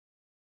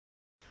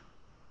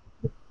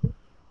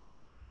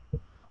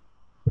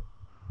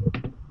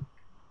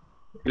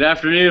Good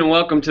afternoon and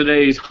welcome to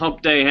today's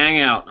Hump Day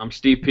Hangout. I'm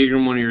Steve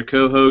Pegram, one of your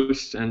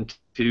co-hosts, and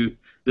to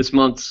this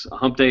month's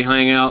Hump Day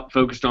Hangout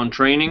focused on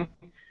training.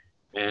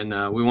 And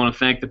we want to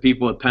thank the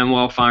people at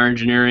Penwell Fire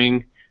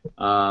Engineering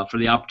for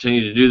the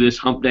opportunity to do this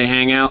Hump Day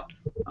Hangout.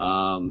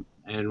 And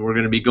we're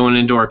going to be going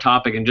into our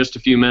topic in just a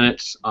few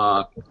minutes,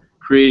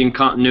 creating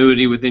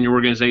continuity within your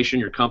organization,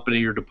 your company,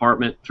 your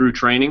department through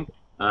training.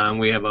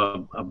 We have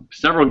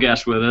several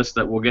guests with us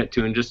that we'll get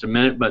to in just a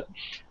minute, but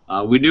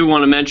we do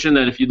want to mention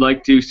that if you'd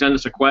like to send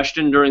us a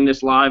question during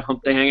this live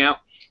Hump Day Hangout,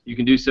 you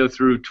can do so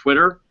through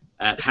Twitter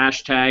at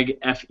hashtag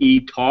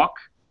FETalk.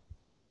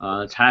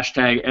 It's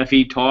hashtag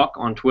FETalk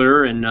on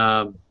Twitter,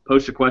 and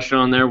post a question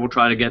on there. We'll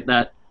try to get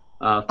that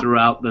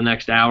throughout the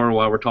next hour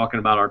while we're talking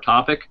about our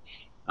topic.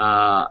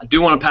 I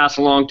do want to pass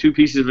along two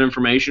pieces of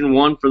information.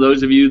 One, for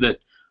those of you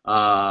that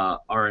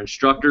are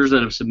instructors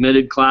that have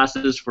submitted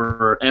classes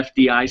for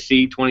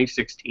FDIC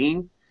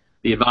 2016.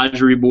 The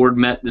advisory board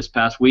met this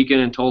past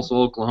weekend in Tulsa,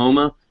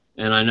 Oklahoma,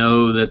 and I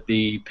know that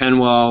the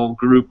Penwell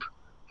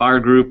fire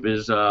group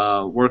is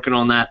working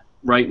on that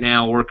right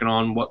now, working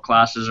on what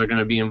classes are going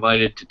to be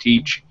invited to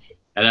teach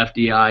at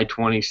FDIC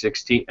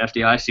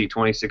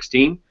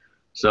 2016.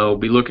 So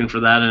be looking for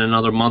that in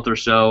another month or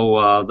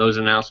so. Those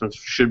announcements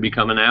should be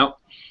coming out.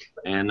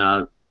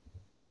 And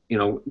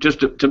just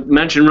to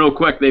mention real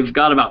quick, they've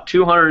got about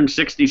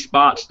 260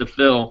 spots to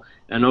fill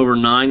and over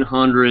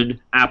 900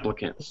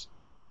 applicants.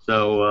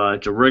 So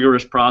it's a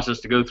rigorous process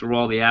to go through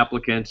all the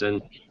applicants,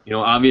 and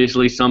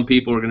obviously some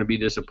people are going to be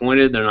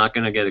disappointed; they're not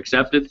going to get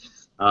accepted.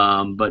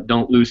 But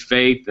don't lose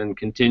faith and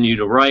continue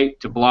to write,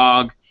 to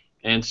blog,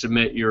 and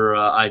submit your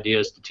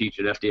ideas to teach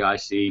at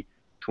FDIC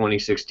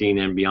 2016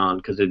 and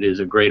beyond, because it is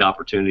a great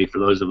opportunity for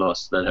those of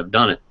us that have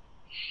done it.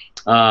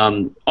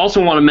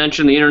 Also want to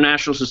mention the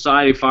International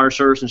Society of Fire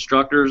Service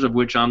Instructors, of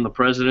which I'm the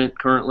president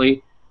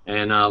currently,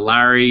 and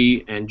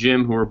Larry and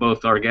Jim, who are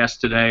both our guests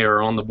today,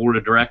 are on the board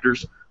of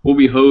directors. We'll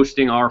be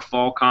hosting our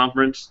fall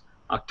conference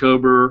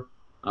October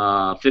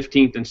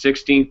 15th and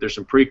 16th. There's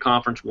some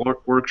pre-conference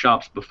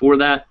workshops before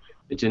that.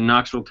 It's in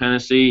Knoxville,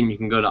 Tennessee, and you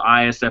can go to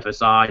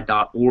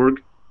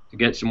isfsi.org to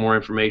get some more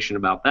information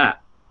about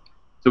that.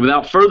 So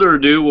without further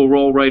ado, we'll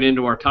roll right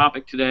into our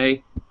topic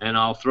today, and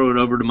I'll throw it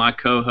over to my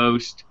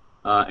co-host,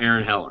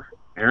 Aaron Heller.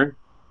 Aaron?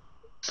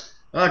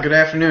 Good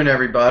afternoon,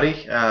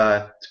 everybody.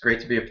 It's great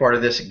to be a part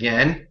of this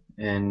again,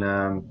 and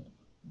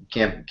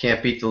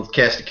can't beat the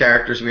cast of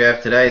characters we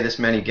have today. This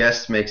many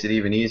guests makes it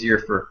even easier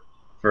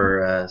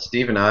for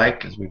Steve and I,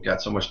 because we've got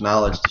so much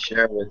knowledge to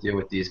share with you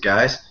with these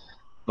guys.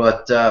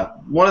 But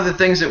one of the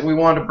things that we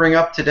wanted to bring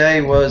up today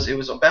was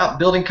about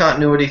building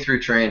continuity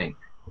through training,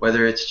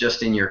 whether it's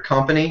just in your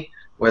company,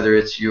 whether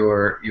it's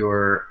your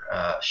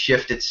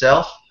shift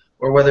itself,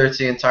 or whether it's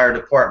the entire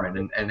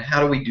department, and how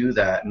do we do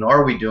that, and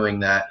are we doing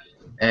that,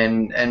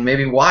 and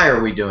maybe why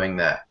are we doing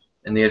that,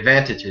 and the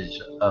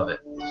advantages of it.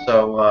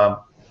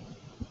 So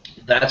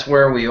that's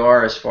where we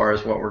are as far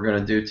as what we're going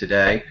to do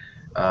today.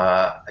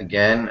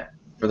 Again,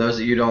 for those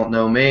of you who don't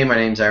know me, my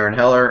name's Aaron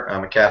Heller.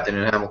 I'm a captain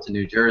in Hamilton,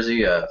 New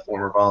Jersey, a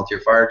former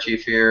volunteer fire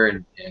chief here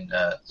in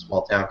a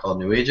small town called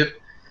New Egypt,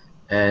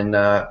 and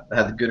I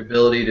had the good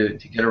ability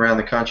to get around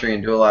the country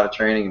and do a lot of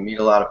training and meet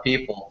a lot of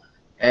people.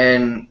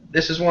 And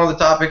this is one of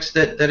the topics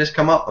that has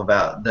come up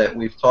that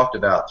we've talked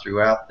about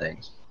throughout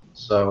things.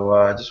 So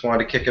I just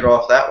wanted to kick it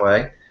off that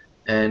way.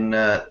 And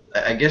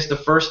I guess the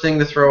first thing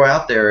to throw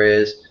out there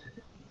is,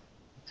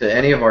 to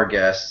any of our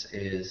guests,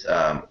 is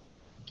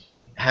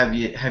have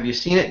you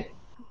seen it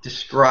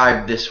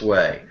described this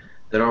way?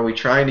 That are we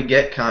trying to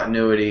get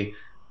continuity,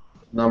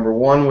 number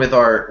one, with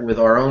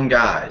our own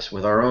guys,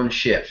 with our own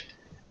shift,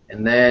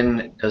 and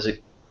then does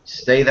it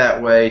stay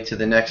that way to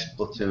the next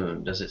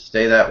platoon? Does it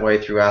stay that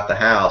way throughout the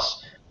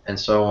house, and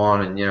so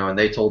on? And and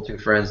they told two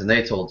friends, and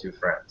they told two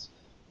friends.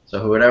 So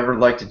who would ever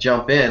like to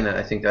jump in?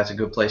 I think that's a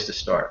good place to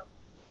start.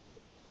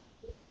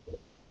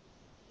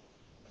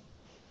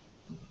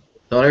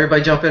 Don't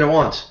everybody jump in at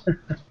once.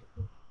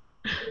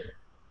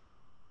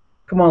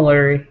 Come on,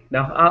 Larry.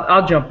 No,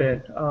 I'll jump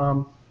in.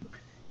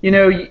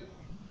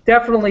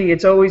 Definitely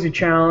it's always a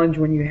challenge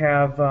when you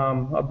have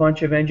a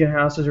bunch of engine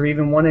houses, or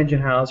even one engine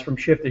house, from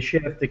shift to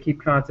shift to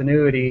keep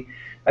continuity.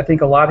 I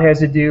think a lot has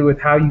to do with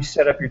how you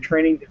set up your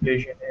training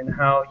division and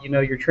how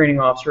your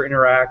training officer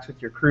interacts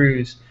with your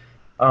crews.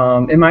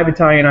 In my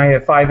battalion, I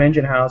have 5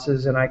 engine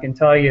houses, and I can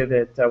tell you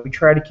that we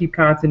try to keep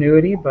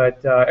continuity,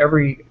 but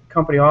every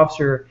company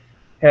officer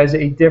has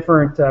a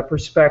different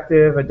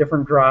perspective, a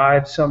different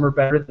drive. Some are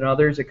better than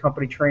others at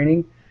company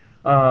training.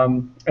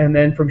 And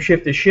then from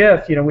shift to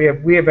shift,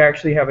 we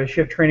actually have a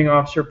shift training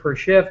officer per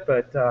shift,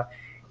 but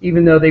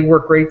even though they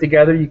work great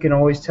together, you can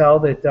always tell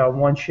that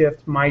one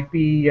shift might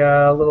be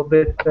a little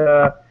bit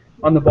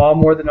on the ball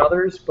more than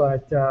others.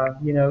 But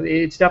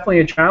it's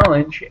definitely a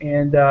challenge,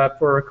 and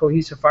for a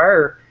cohesive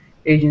fire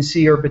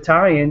agency or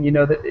battalion,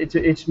 that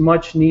it's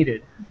much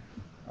needed.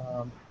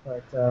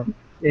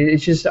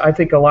 It's just, I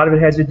think a lot of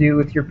it has to do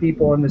with your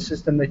people and the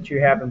system that you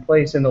have in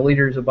place and the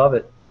leaders above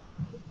it.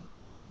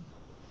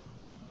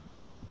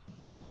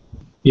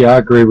 Yeah, I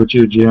agree with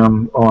you,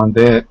 Jim, on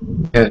that.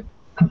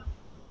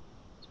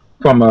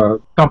 from a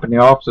company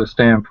officer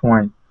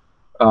standpoint,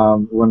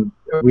 when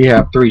we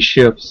have 3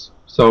 shifts,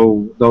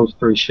 so those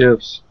 3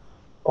 shifts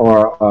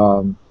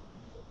are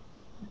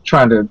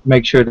trying to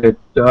make sure that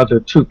the other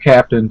 2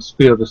 captains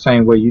feel the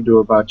same way you do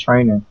about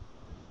training.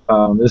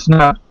 It's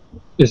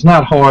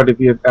not hard if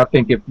you. I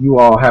think if you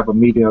all have a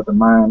meeting of the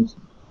minds,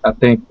 I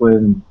think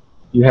when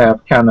you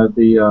have kind of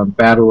the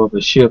battle of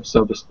the ship,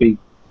 so to speak,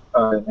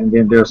 and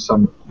then there's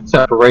some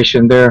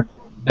separation there,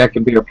 that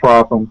can be a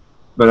problem.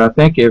 But I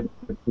think if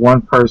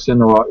one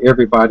person or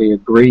everybody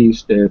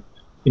agrees that,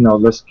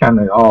 let's kind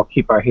of all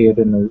keep our head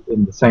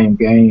in the same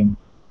game,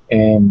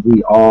 and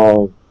we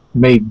all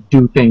may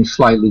do things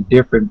slightly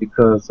different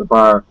because of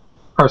our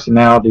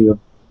personality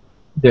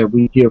that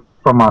we give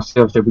from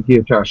ourselves, that we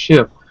give to our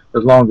shift.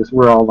 As long as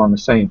we're all on the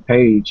same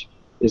page,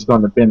 it's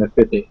going to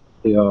benefit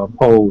the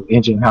whole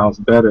engine house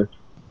better,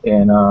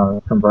 and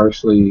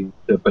conversely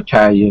the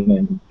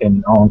battalion,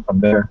 and on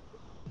from there.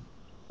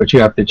 But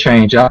you have to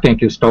change. I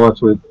think it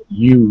starts with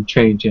you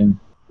changing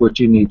what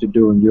you need to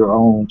do in your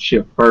own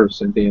shift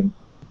first, and then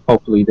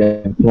hopefully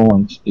that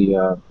influence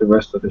the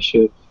rest of the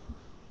shift.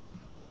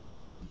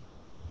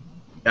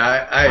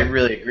 I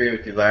really agree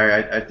with you,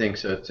 Larry. I think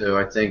so too.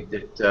 I think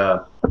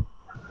that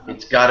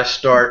it's got to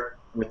start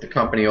with the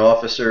company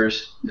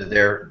officers,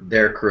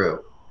 their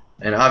crew,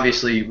 and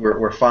obviously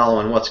we're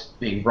following what's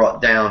being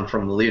brought down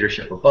from the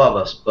leadership above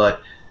us,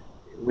 but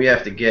we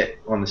have to get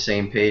on the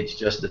same page,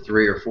 just the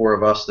 3 or 4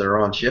 of us that are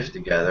on shift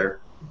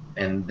together,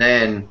 and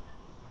then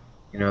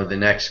the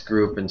next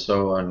group and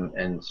so on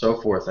and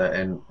so forth.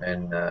 And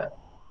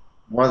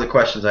one of the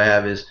questions I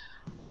have is,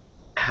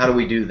 how do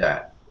we do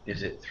that?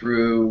 Is it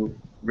through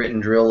written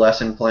drill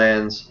lesson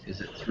plans? Is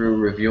it through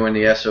reviewing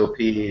the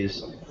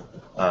SOPs?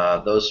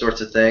 Those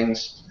sorts of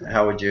things.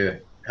 How would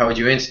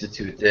you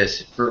institute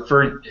this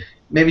for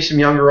maybe some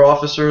younger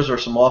officers, or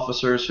some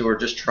officers who are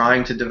just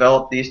trying to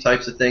develop these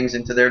types of things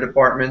into their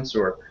departments,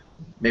 or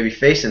maybe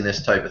facing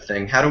this type of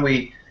thing? How do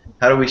we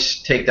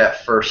take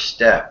that first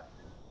step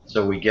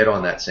so we get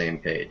on that same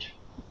page?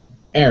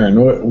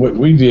 Aaron, what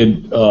we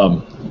did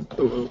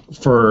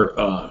for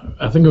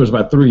I think it was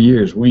about 3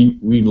 years,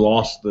 we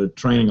lost the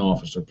training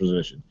officer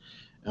position.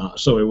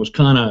 So it was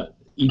kind of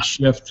each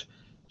shift,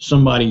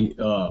 somebody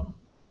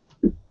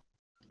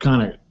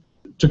kind of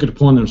took it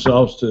upon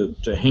themselves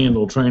to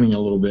handle training a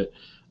little bit.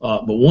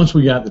 But once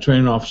we got the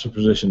training officer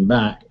position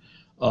back,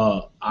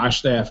 our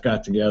staff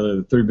got together,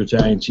 the 3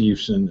 battalion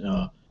chiefs, and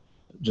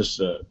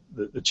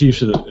the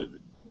chiefs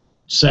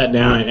sat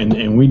down,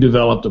 and we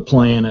developed a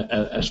plan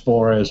as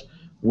far as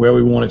where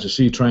we wanted to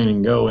see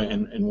training go.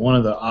 And one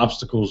of the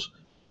obstacles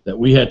that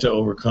we had to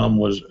overcome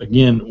was,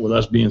 again, with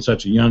us being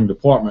such a young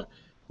department,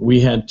 we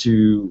had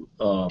to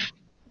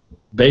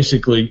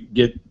basically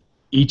get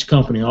each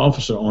company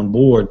officer on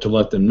board to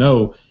let them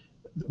know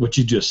what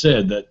you just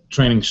said, that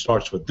training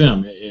starts with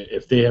them.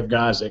 If they have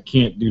guys that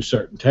can't do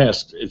certain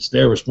tasks, it's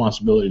their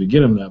responsibility to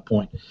get them to that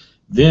point.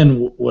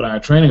 Then what our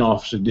training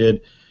officer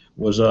did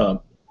was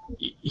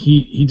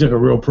he took a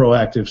real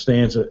proactive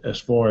stance as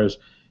far as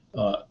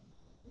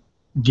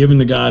giving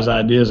the guys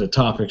ideas of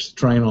topics to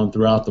train on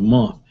throughout the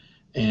month,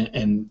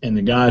 and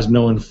the guys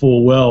knowing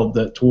full well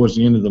that towards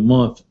the end of the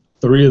month,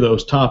 3 of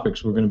those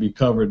topics were going to be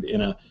covered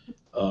in a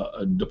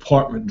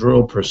department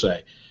drill per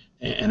se.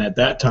 And at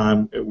that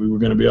time, we were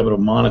going to be able to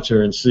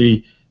monitor and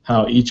see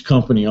how each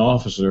company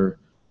officer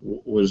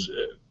was,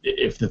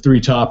 if the 3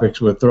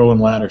 topics were throwing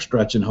ladder,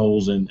 stretching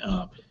holes,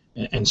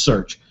 and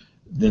search,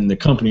 then the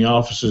company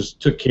officers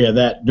took care of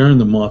that during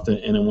the month,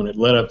 and then when it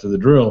led up to the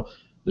drill,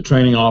 the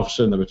training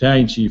officer and the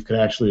battalion chief could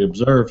actually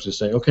observe to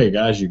say, okay,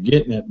 guys, you're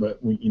getting it,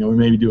 but we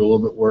maybe do a little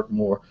bit work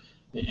more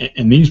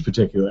in these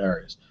particular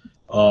areas.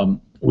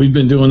 We've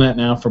been doing that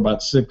now for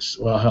about 6,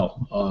 well,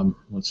 hell,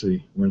 let's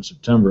see, we're in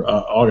September,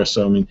 August,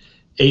 so I mean,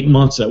 8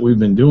 months that we've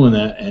been doing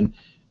that,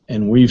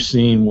 and we've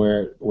seen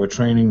where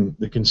training,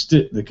 the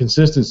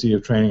consistency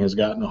of training has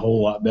gotten a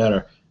whole lot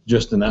better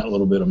just in that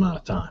little bit amount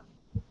of time.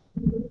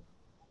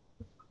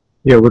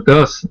 Yeah, with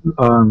us,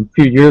 a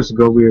few years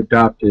ago, we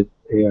adopted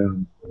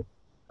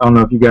I don't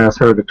know if you guys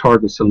heard of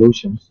Target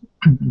Solutions,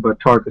 but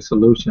Target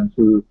Solutions,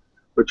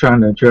 we're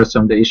trying to address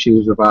some of the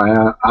issues of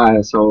our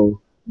ISO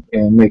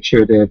and make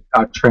sure that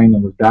our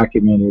training was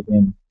documented.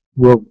 And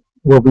what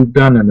we've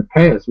done in the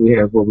past, we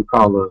have what we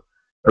call a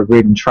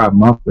written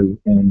tri-monthly,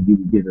 and you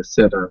can get a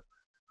set of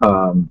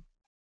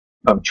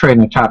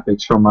training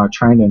topics from our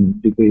training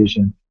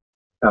division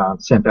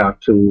sent out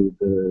to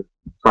the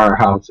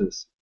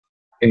firehouses.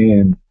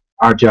 And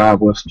our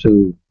job was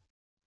to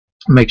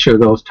make sure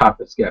those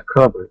topics got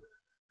covered.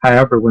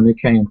 However, when it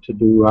came to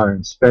do our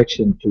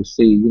inspection to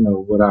see,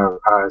 what our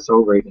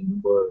ISO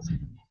rating was,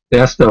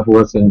 that stuff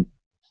wasn't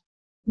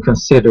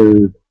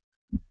considered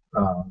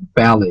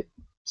valid.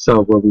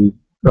 So what we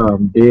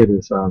did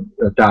is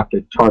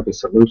adopted Target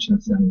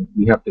Solutions, and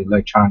we have to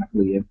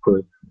electronically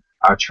input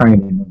our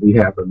training. We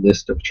have a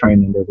list of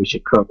training that we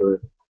should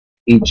cover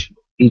each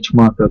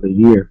month of the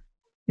year,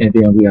 and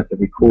then we have to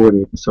record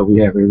it. So we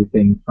have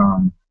everything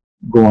from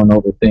going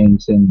over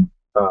things in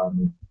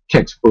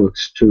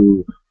textbooks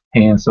to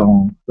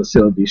hands-on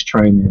facilities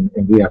training,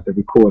 and we have to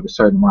record a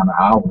certain amount of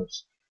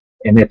hours.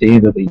 And at the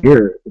end of the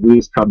year, we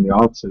as company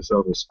officers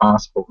are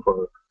responsible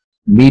for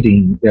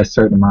meeting that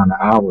certain amount of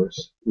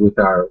hours with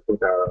our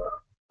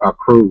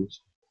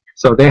crews.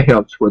 So that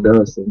helps with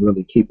us in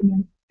really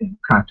keeping in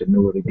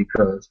continuity,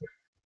 because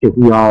if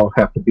we all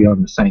have to be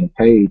on the same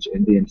page,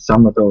 and then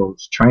some of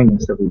those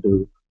trainings that we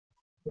do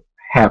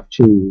have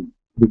to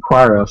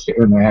require us to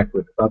interact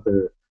with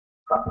other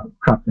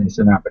companies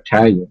in our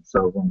battalion.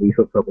 So when we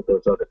hook up with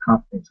those other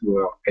companies,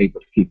 we're able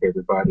to keep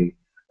everybody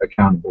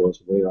accountable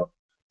as well.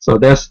 So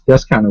that's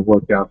kind of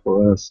worked out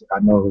for us. I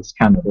know it's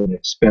kind of an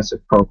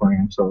expensive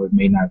program, so it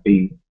may not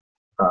be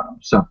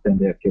something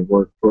that can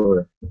work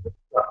for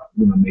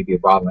maybe a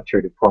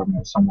volunteer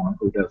department or someone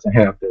who doesn't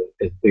have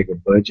as big a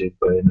budget.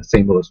 But in the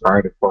St. Louis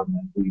Fire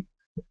Department, we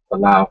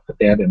allow for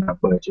that in our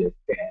budget,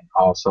 and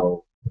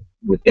also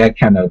with that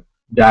kind of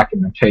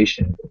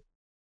documentation,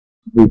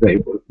 we've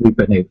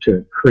been able to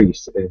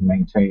increase and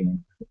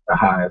maintain the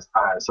highest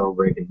ISO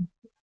rating,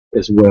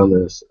 as well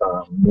as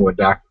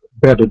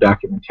better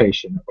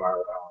documentation of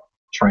our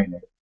training,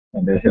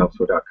 and that helps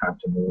with our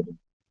continuity.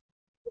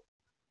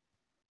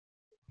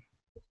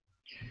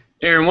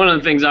 Aaron, one of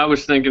the things I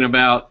was thinking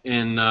about,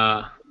 and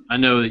I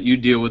know that you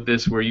deal with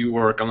this where you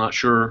work, I'm not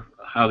sure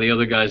how the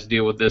other guys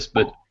deal with this,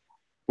 but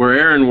where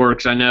Aaron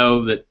works, I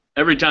know that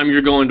every time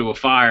you're going to a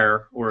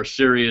fire or a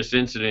serious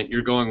incident,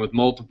 you're going with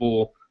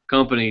multiple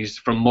companies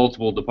from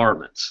multiple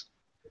departments.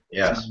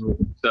 Yes.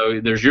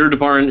 So there's your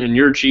department and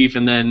your chief,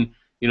 and then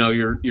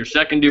your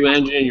second due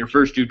engine, your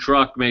first due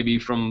truck, maybe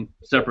from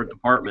separate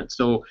departments.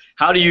 So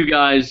how do you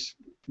guys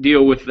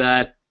deal with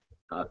that,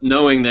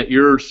 knowing that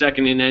your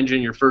second in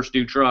engine, your first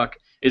due truck,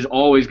 is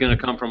always going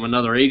to come from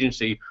another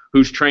agency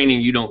whose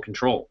training you don't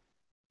control?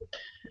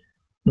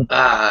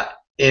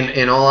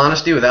 In all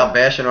honesty, without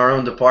bashing our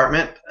own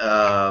department,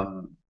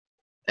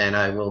 and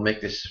I will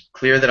make this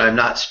clear that I'm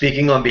not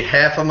speaking on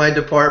behalf of my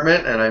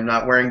department, and I'm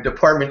not wearing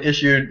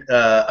department-issued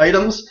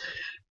items.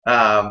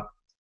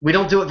 We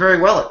don't do it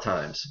very well at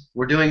times.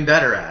 We're doing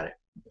better at it,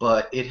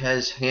 but it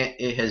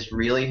has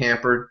really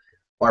hampered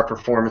our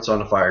performance on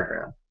the fire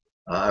ground.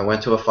 I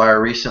went to a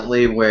fire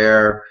recently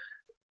where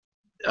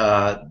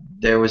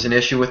there was an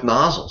issue with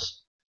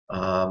nozzles,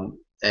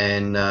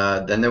 and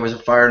then there was a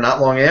fire not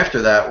long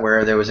after that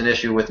where there was an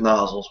issue with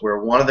nozzles, where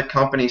one of the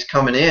companies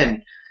coming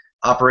in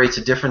operates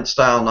a different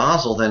style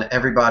nozzle than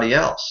everybody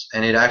else,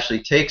 and it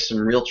actually takes some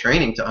real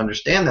training to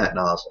understand that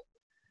nozzle.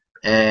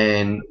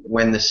 And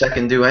when the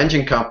second due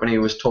engine company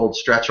was told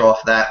stretch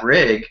off that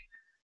rig,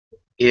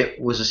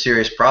 it was a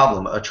serious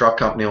problem. A truck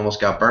company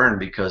almost got burned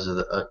because of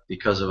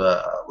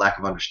a lack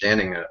of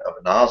understanding of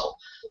a nozzle.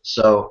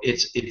 So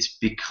it's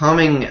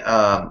becoming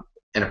an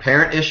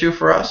apparent issue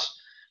for us.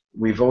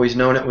 We've always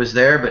known it was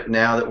there, but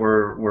now that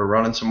we're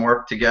running some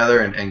work together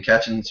and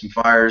catching some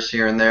fires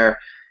here and there,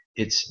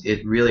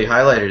 it really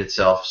highlighted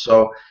itself.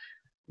 So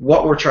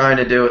what we're trying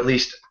to do, at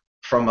least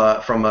from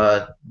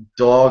a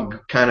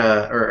dog kind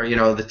of,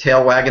 or the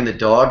tail wagging the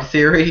dog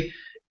theory,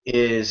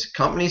 is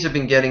companies have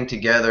been getting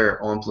together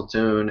on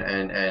platoon,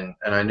 and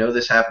I know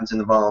this happens in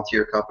the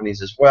volunteer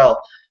companies as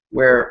well,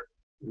 where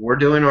we're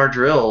doing our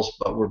drills,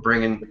 but we're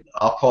bringing,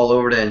 I'll call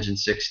over to engine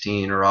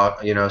 16,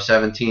 or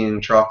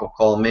 17 truck will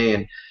call me,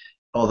 and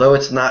although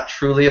it's not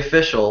truly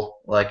official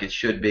like it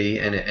should be,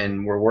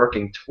 and we're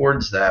working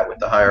towards that with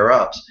the higher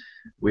ups,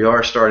 we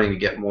are starting to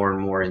get more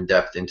and more in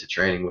depth into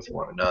training with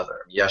one another.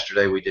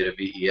 Yesterday we did a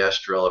VES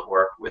drill at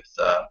work with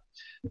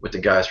the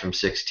guys from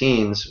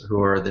 16s,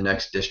 who are the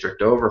next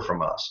district over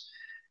from us.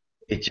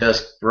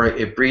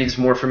 It breeds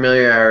more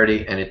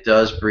familiarity, and it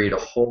does breed a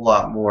whole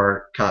lot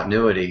more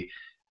continuity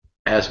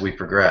as we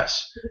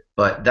progress.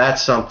 But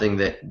that's something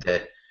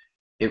that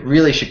it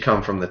really should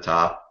come from the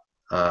top,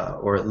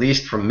 or at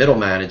least from middle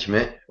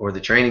management or the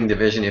training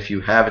division, if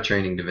you have a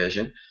training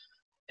division,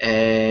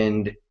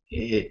 and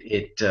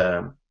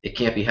it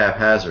can't be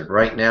haphazard.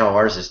 Right now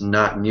ours is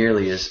not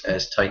nearly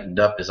as tightened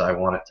up as I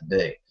want it to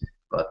be.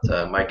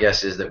 But my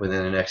guess is that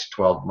within the next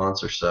 12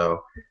 months or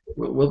so,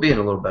 we'll be in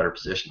a little better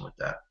position with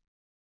that.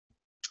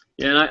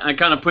 Yeah, and I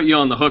kind of put you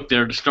on the hook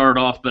there to start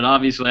off, but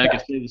obviously I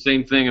could say the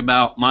same thing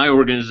about my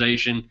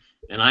organization,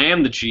 and I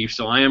am the chief,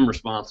 so I am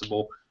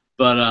responsible.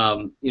 But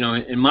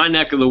in my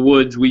neck of the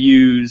woods, we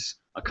use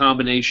a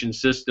combination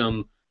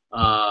system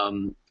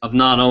of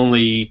not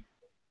only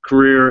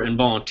career and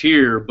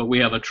volunteer, but we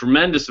have a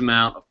tremendous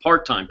amount of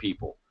part-time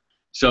people.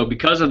 So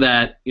because of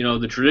that,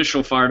 the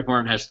traditional fire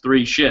department has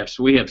 3 shifts.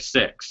 We have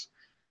 6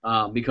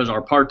 because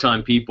our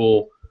part-time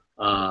people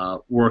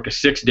work a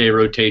 6-day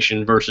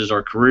rotation versus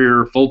our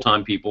career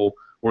full-time people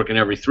work an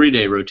every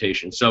 3-day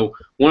rotation. So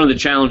one of the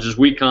challenges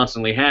we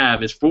constantly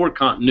have is, for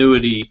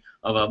continuity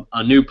of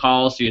a new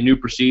policy, a new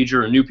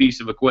procedure, a new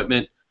piece of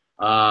equipment,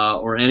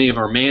 or any of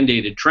our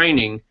mandated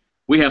training,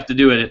 we have to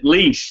do it at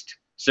least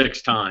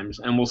 6 times,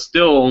 and we'll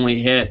still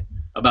only hit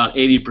about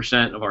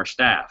 80% of our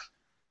staff.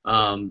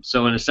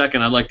 So in a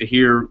second, I'd like to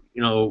hear,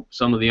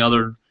 some of the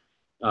other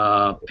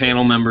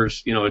panel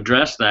members,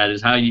 address that,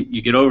 is how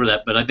you get over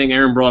that. But I think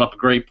Aaron brought up a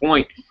great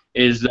point.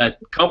 is that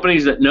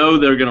companies that know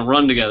they're going to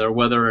run together,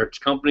 whether it's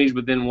companies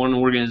within one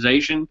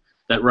organization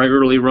that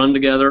regularly run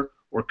together,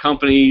 or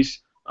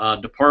companies,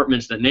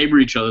 departments that neighbor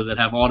each other that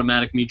have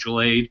automatic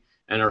mutual aid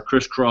and are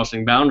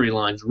crisscrossing boundary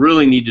lines,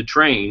 really need to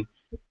train.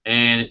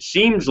 And it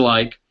seems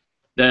like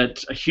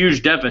that's a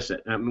huge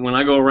deficit. I mean, when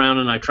I go around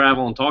and I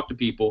travel and talk to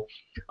people,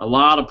 a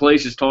lot of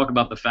places talk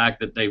about the fact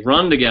that they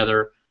run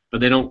together, but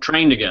they don't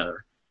train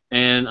together.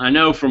 And I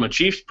know from a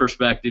chief's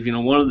perspective,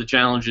 one of the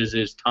challenges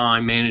is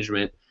time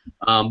management,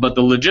 but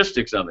the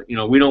logistics of it.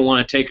 We don't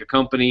want to take a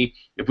company,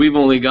 if we've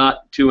only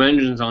got 2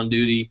 engines on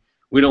duty,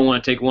 we don't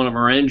want to take one of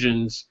our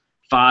engines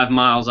 5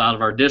 miles out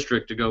of our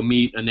district to go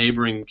meet a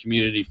neighboring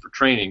community for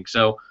training.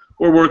 So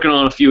we're working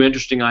on a few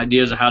interesting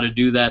ideas of how to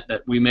do that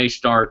we may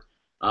start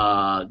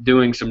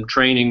doing some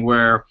training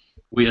where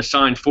we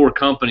assign 4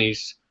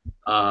 companies,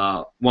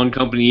 1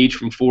 company each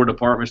from 4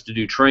 departments to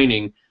do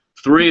training.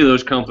 3 of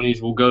those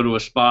companies will go to a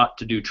spot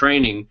to do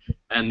training,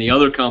 and the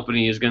other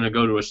company is going to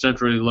go to a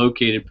centrally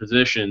located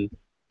position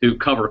to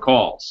cover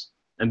calls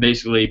and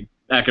basically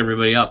back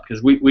everybody up.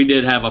 Because we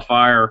did have a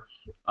fire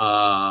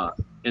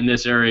in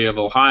this area of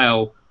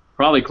Ohio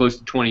probably close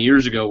to 20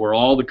 years ago where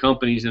all the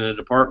companies in a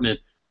department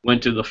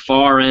went to the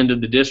far end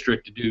of the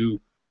district to do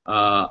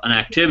an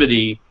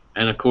activity.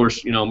 And, of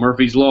course,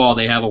 Murphy's Law,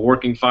 they have a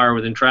working fire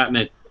with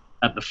entrapment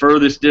at the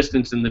furthest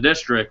distance in the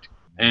district,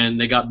 and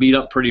they got beat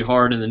up pretty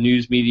hard in the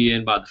news media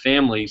and by the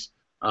families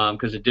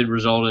because it did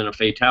result in a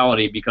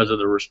fatality because of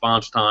the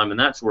response time and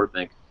that sort of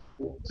thing.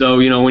 So,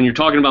 when you're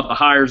talking about the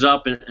hires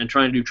up and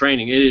trying to do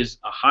training, it is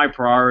a high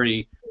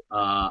priority,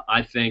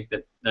 I think,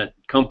 that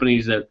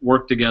companies that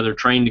work together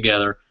train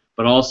together,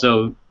 but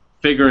also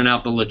figuring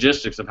out the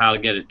logistics of how to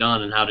get it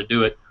done and how to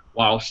do it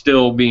while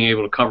still being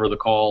able to cover the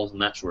calls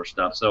and that sort of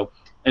stuff. So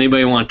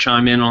anybody want to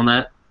chime in on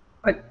that?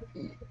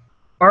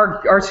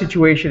 Our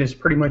situation is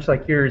pretty much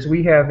like yours.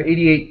 We have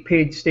 88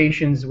 paid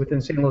stations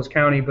within St. Louis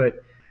County,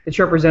 but it's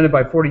represented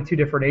by 42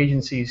 different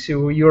agencies.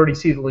 So you already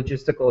see the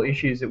logistical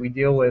issues that we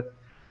deal with.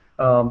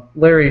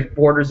 Larry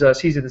borders us.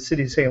 He's in the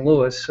city of St.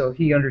 Louis, so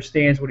he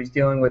understands what he's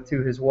dealing with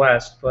to his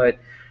west. But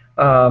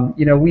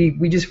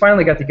we just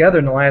finally got together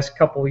in the last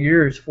couple of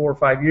years, 4 or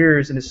 5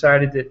 years, and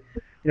decided that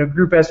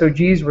group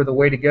SOGs were the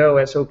way to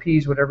go.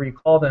 SOPs, whatever you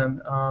call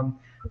them.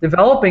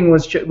 Developing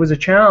was a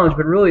challenge,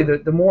 but really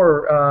the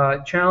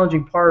more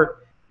challenging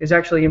part is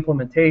actually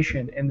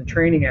implementation and the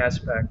training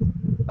aspect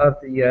of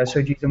the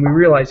SOGs. And we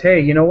realized, hey,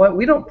 you know what?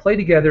 We don't play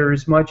together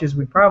as much as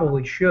we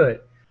probably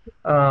should.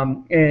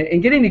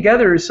 And getting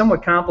together is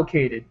somewhat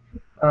complicated.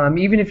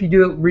 Even if you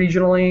do it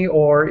regionally,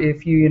 or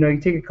if you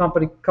take a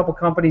couple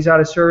companies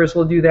out of service,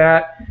 we'll do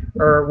that,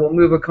 or we'll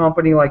move a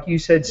company like you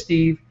said,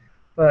 Steve.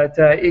 But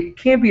it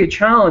can be a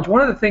challenge.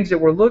 One of the things that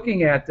we're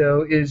looking at,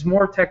 though, is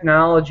more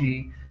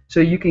technology, so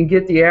you can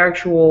get the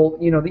actual,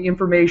 the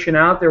information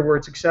out there where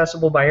it's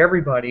accessible by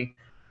everybody.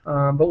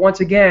 But once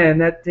again,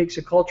 that takes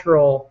a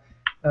cultural,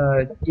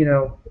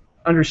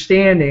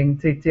 understanding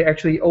to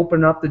actually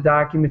open up the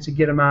documents and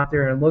get them out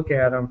there and look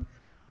at them.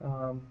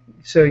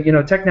 So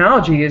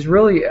technology is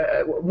really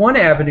one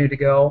avenue to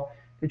go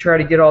to try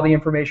to get all the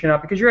information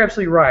out, because you're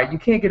absolutely right. You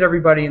can't get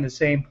everybody in the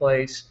same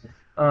place.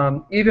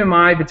 Even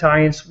my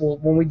battalions,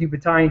 when we do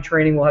battalion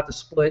training, we'll have to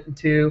split in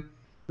 2.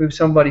 Move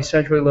somebody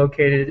centrally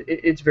located.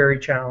 It's very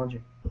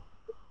challenging.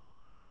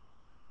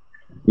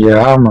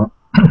 Yeah,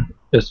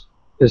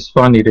 it's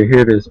funny to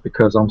hear this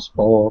because I'm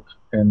spoiled,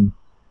 and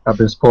I've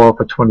been spoiled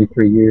for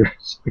 23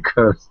 years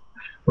because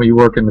when you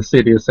work in the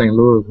city of St.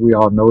 Louis, we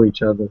all know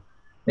each other.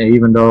 And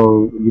even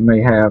though you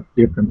may have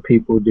different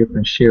people,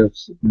 different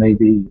shifts,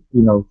 maybe,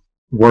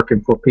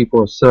 working for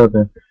people of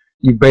Southern,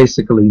 you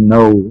basically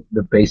know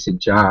the basic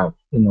job.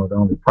 The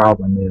only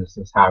problem is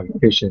how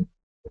efficient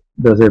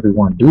does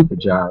everyone do the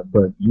job,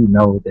 but you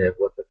know that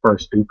what the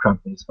first due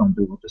company is going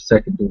to do, what the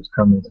second due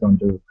company is going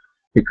to do,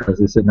 because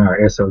it's in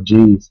our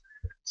SOGs.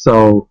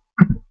 So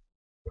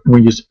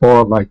when you're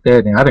spoiled like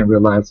that, and I didn't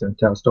realize it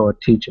until I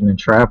started teaching and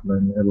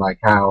traveling, like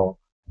how,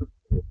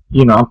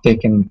 I'm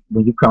thinking,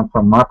 when you come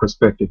from my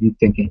perspective, you're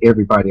thinking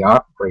everybody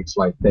operates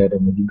like that,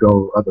 and when you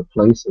go other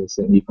places,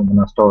 and even when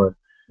I started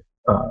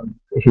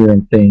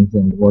hearing things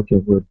and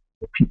working with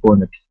people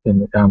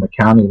down the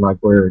county, like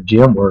where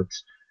Jim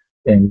works,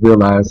 and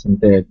realizing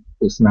that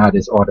it's not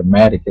as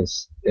automatic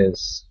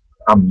as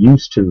I'm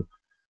used to.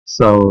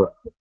 So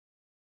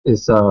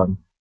it's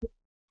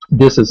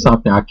this is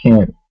something I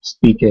can't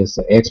speak as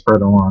an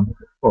expert on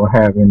or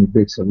have any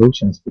big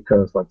solutions,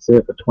 because like I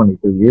said, for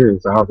 23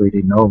 years I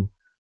already know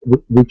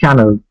we kind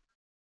of,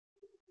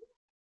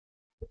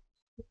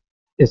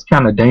 it's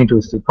kind of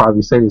dangerous to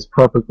probably say this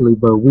publicly,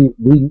 but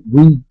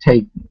we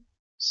take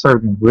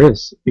certain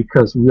risks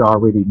because we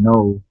already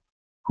know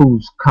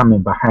who's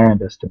coming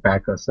behind us to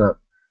back us up.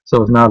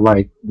 So it's not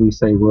like we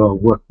say, well,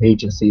 what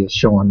agency is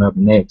showing up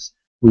next?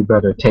 We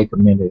better take a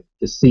minute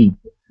to see.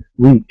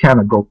 We kind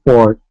of go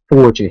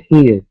forge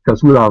ahead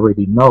because we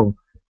already know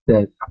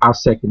that our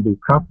second due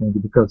company,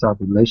 because our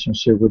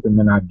relationship with them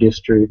in our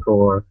district,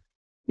 or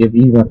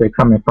even if they're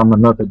coming from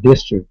another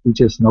district, we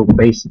just know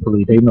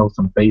basically they know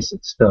some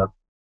basic stuff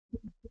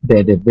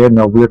that if they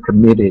know we're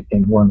committed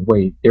in one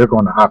way, they're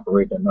going to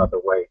operate another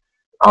way.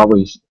 I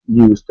always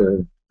use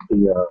the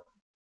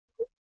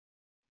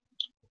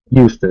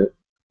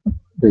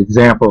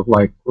example of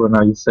like when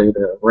I used to say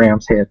the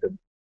Rams had the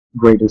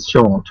greatest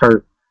show on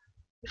turf.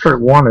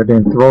 Kurt Warner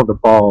didn't throw the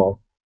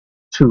ball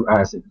to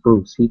Isaac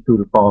Bruce. He threw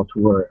the ball to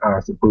where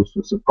Isaac Bruce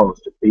was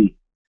supposed to be.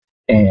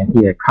 And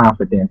he had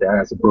confidence that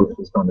Isaac Bruce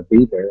was going to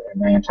be there.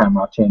 And 9 times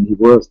out of 10, he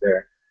was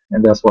there.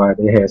 And that's why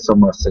they had so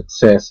much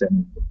success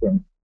and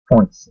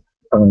points,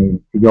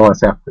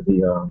 yards after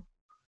the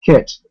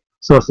catch.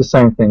 So it's the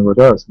same thing with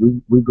us.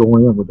 We go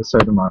in with a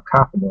certain amount of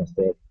confidence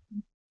that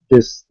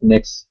this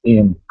next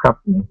end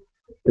company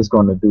is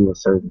going to do a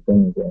certain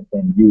thing,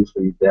 and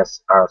usually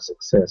that's our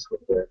success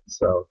with it.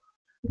 So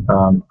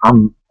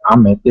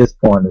I'm at this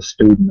point a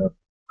student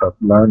of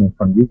learning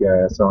from you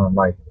guys on,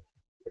 like,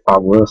 if I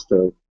was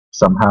to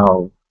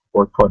somehow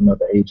work for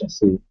another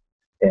agency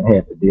and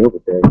had to deal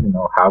with that,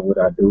 how would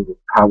I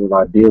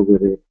deal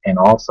with it, and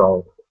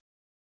also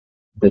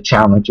the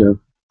challenge of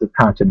the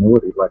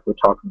continuity, like we're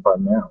talking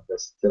about now.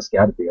 That's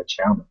got to be a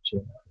challenge.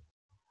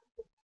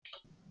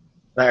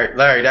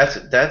 Larry,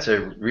 that's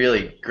a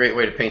really great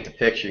way to paint the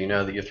picture.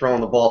 That you're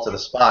throwing the ball to the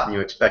spot and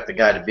you expect the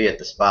guy to be at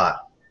the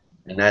spot,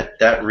 and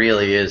that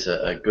really is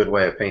a good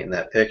way of painting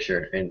that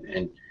picture.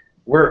 And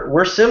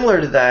we're similar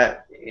to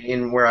that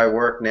in where I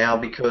work now,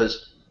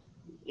 because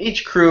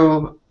each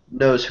crew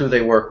knows who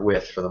they work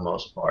with for the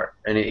most part,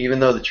 and even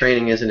though the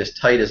training isn't as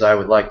tight as I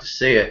would like to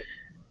see it,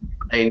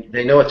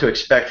 they know what to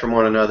expect from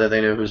one another.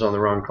 They know who's on the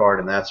wrong card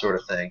and that sort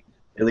of thing,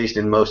 at least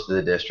in most of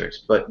the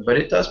districts. But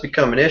it does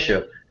become an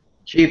issue.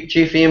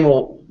 Chief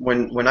Himel,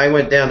 when I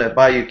went down to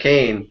Bayou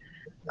Cane,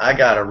 I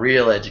got a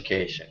real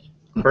education.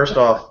 First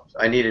off,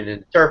 I needed an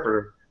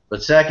interpreter,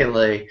 but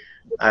secondly,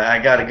 I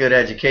got a good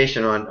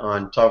education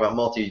on talk about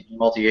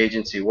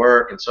multi-agency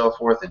work and so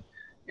forth. And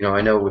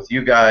I know with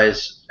you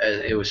guys,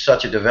 it was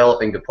such a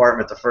developing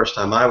department the first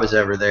time I was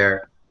ever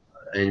there,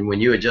 and when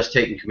you had just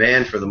taken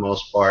command for the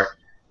most part.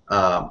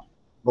 But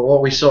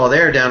what we saw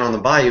there down on the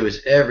bayou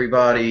is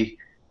everybody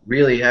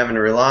really having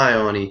to rely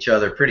on each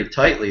other pretty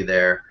tightly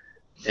there.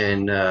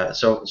 And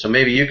so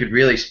maybe you could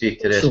really speak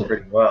to this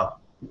pretty well.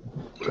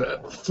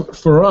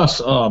 For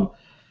us, I'm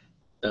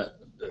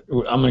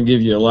going to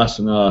give you a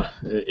lesson.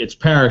 It's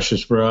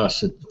parishes for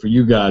us. For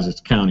you guys, it's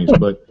counties.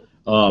 But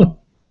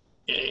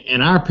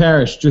in our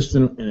parish, just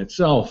in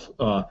itself,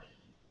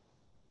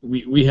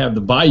 we have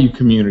the bayou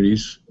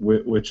communities,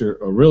 which are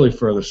really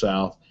further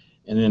south,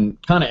 and then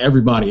kind of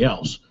everybody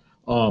else.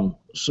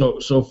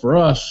 So for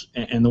us,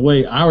 and the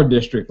way our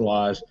district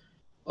lies,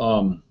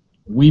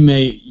 we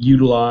may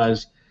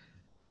utilize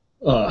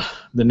the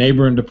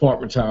neighboring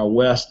department to our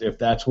west, if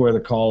that's where the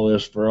call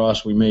is for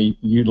us. We may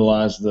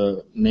utilize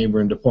the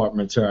neighboring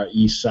department to our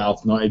east,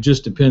 south, north. It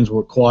just depends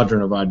what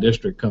quadrant of our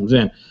district comes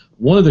in.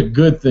 One of the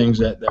good things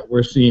that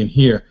we're seeing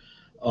here,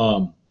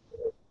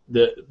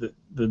 the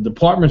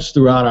departments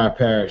throughout our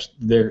parish,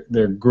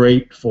 they're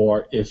great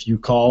for, if you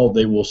call,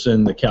 they will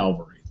send the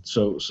cavalry.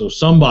 So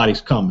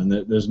somebody's coming.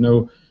 There's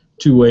no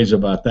two ways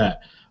about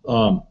that.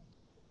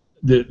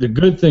 The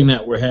good thing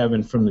that we're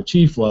having from the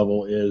chief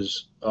level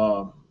is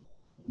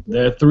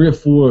there are 3 or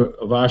 4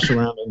 of our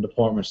surrounding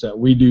departments that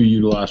we do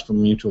utilize for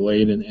mutual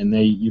aid, and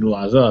they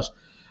utilize us,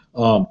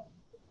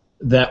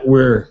 that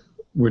we're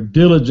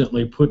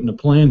diligently putting a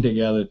plan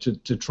together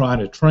to try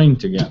to train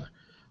together.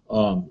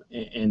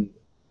 And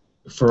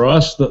for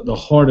us, the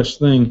hardest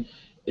thing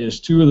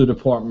is 2 of the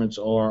departments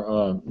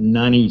are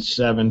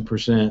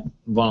 97%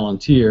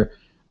 volunteer,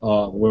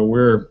 where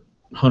we're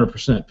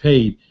 100%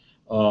 paid.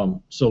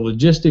 So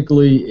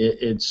logistically,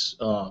 it's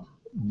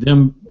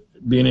them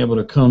being able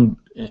to come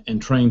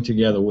and train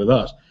together with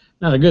us.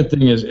 Now, the good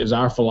thing is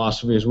our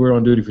philosophy is we're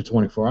on duty for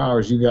 24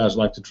 hours. You guys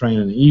like to train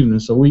in the evening,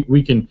 so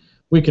we can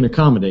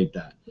accommodate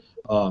that.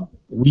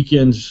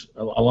 Weekends,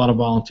 a lot of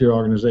volunteer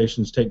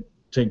organizations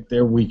take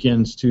their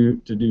weekends to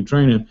do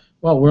training.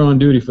 Well, we're on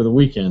duty for the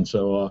weekend,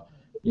 so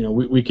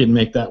we can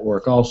make that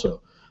work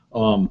also.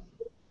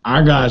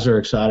 Our guys are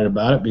excited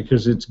about it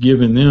because it's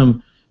giving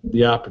them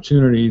the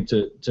opportunity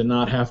to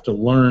not have to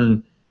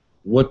learn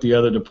what the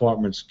other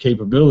department's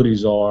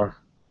capabilities are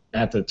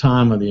at the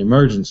time of the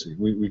emergency.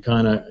 We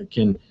kind of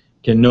can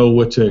know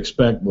what to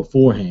expect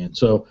beforehand.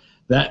 So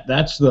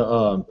that's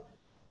the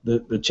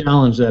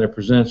challenge that it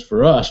presents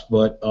for us.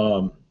 But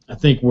I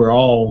think we're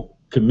all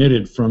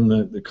committed from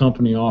the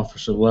company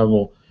officer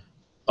level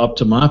up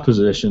to my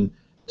position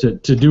to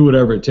do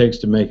whatever it takes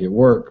to make it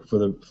work for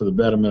the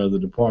betterment of the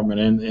department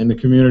and the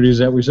communities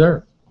that we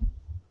serve.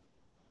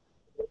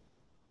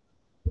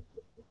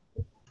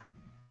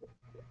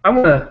 I'm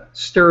going to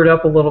stir it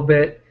up a little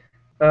bit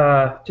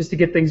just to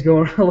get things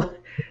going.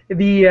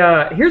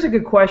 Here's a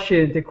good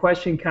question to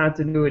question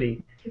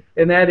continuity,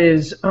 and that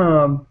is,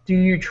 do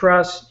you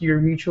trust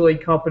your mutual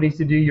aid companies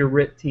to do your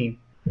RIT team?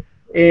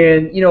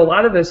 And, a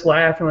lot of us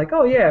laugh and like,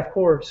 oh, yeah, of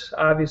course,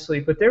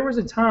 obviously. But there was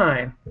a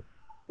time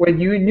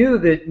when you knew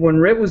that when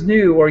RIT was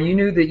new, or you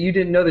knew that you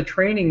didn't know the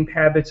training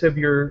habits of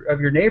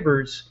your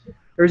neighbors,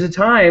 there's a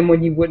time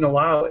when you wouldn't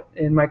allow it.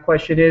 And my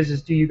question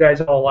is do you guys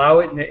all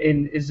allow it?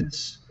 And is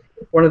this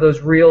one of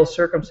those real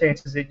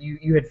circumstances that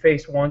you had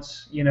faced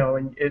once,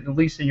 at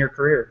least in your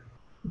career?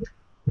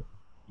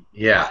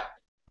 Yeah.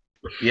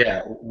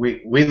 Yeah,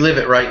 we live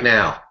it right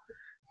now.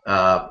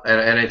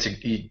 And it's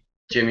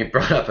Jimmy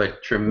brought up a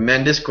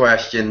tremendous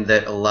question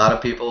that a lot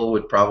of people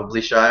would probably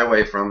shy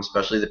away from,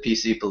 especially the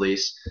PC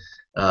police.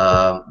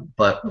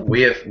 But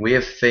we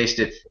have faced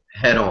it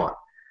head on.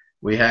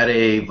 We had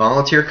a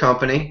volunteer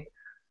company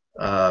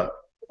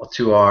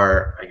to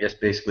our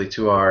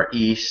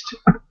east,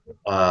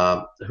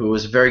 who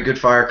was a very good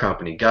fire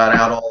company. Got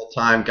out all the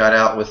time, got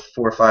out with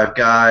 4 or 5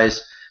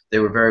 guys. They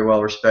were very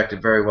well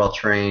respected, very well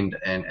trained,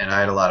 and I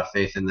had a lot of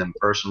faith in them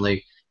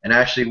personally. And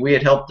actually, we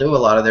had helped do a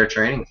lot of their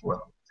training for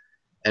them.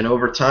 And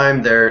over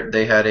time,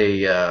 they had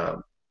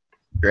a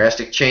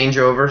drastic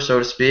changeover, so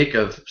to speak,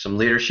 of some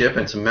leadership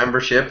and some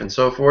membership and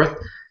so forth.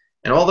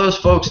 And all those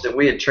folks that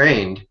we had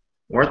trained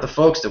weren't the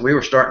folks that we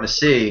were starting to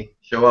see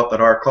show up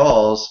at our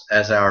calls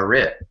as our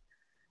RIT.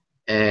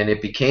 And it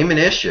became an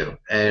issue.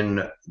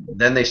 And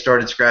then they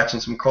started scratching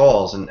some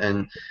calls.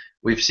 And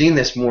we've seen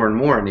this more and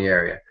more in the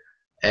area.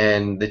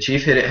 And the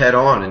chief hit it head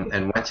on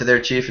and went to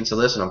their chief and said,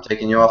 listen, I'm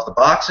taking you off the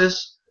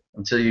boxes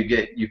until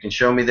you can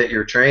show me that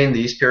you're trained.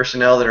 These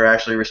personnel that are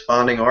actually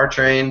responding are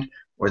trained,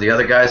 or the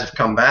other guys have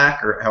come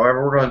back, or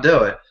however we're going to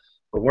do it.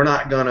 But we're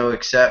not going to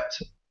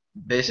accept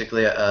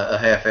basically a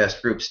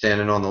half-assed group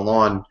standing on the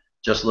lawn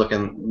just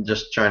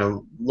trying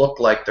to look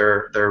like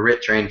they're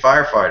RIT trained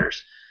firefighters.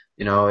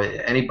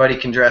 Anybody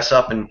can dress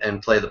up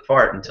and play the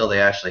part until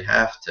they actually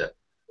have to.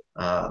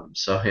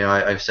 So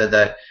I've said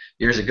that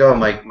years ago.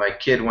 My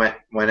kid went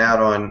out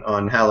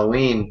on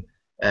Halloween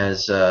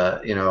as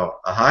a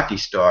hockey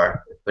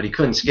star, but he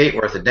couldn't skate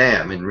worth a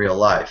damn in real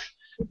life.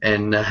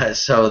 And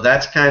so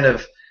that's kind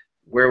of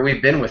where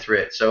we've been with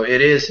RIT. So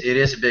it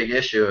is a big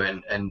issue,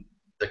 and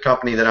the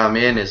company that I'm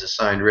in is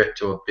assigned RIT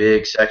to a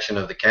big section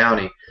of the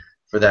county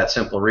for that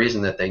simple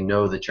reason that they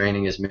know the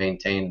training is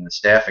maintained and the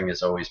staffing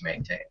is always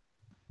maintained.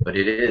 But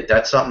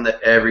that's something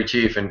that every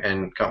chief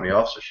and company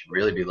officer should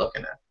really be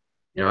looking at.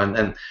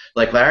 And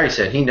like Larry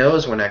said, he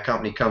knows when that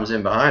company comes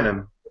in behind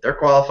him, they're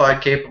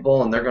qualified,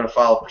 capable, and they're going to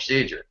follow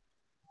procedure.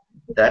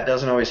 That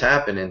doesn't always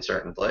happen in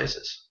certain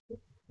places.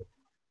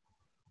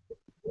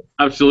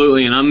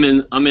 Absolutely, and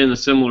I'm in a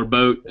similar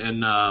boat,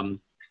 and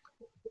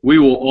we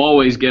will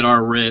always get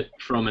our RIT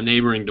from a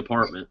neighboring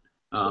department,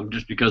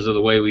 just because of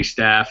the way we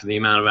staff and the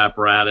amount of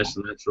apparatus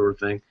and that sort of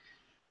thing.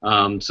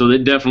 So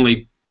that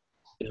definitely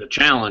is a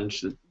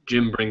challenge that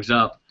Jim brings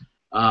up.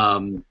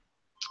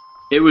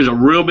 It was a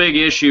real big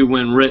issue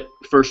when RIT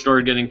first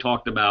started getting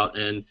talked about,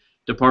 and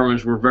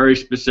departments were very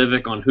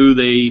specific on who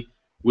they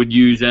would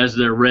use as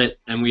their RIT,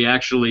 and we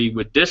actually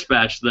would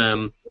dispatch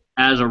them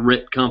as a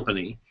RIT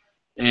company.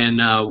 And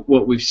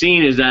what we've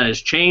seen is that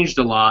has changed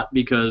a lot,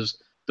 because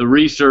the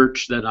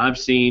research that I've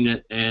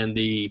seen and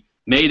the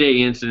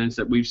Mayday incidents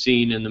that we've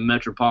seen in the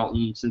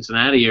metropolitan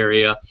Cincinnati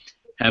area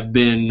have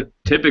been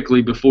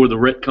typically before the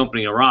RIT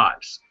company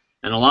arrives.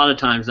 And a lot of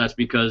times that's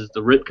because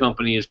the RIT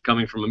company is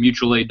coming from a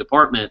mutual aid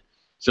department,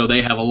 so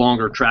they have a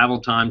longer travel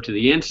time to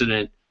the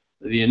incident.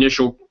 The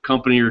initial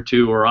company or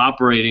two are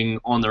operating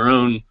on their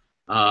own,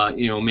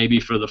 maybe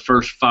for the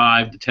first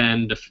 5 to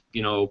 10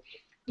 to,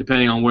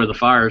 depending on where the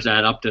fire is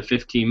at, up to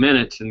 15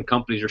 minutes, and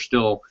companies are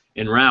still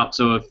en route.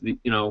 So if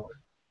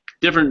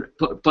different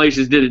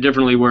places did it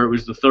differently, where it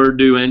was the 3rd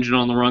due engine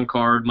on the run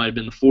card, might have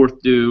been the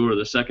 4th due or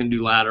the 2nd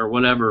due ladder or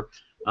whatever,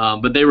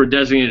 but they were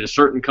designated a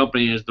certain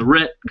company as the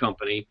RIT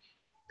company.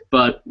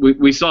 But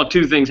we saw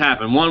 2 things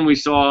happen. One, we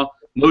saw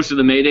most of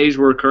the Maydays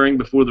were occurring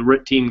before the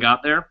RIT team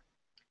got there,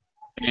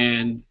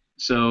 and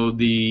so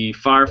the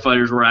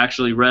firefighters were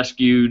actually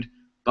rescued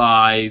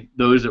by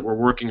those that were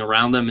working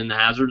around them in the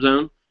hazard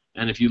zone.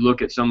 And if you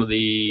look at some of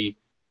the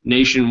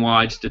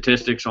nationwide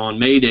statistics on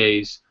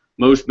Maydays,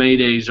 most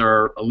Maydays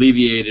are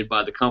alleviated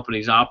by the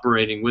companies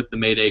operating with the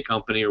Mayday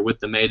company or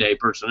with the Mayday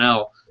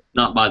personnel,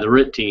 not by the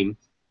RIT team.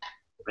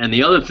 And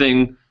the other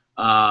thing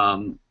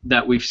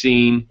that we've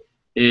seen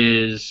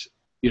is,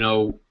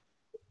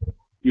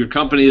 your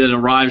company that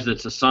arrives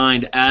that's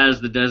assigned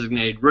as the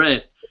designated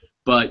RIT,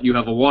 but you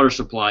have a water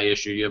supply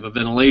issue, you have a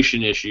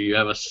ventilation issue, you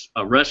have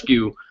a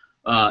rescue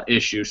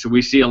issue. So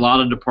we see a lot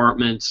of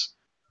departments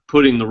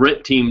putting the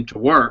RIT team to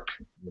work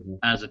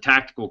as a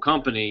tactical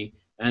company,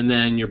 and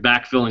then you're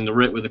backfilling the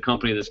RIT with a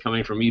company that's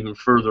coming from even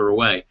further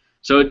away.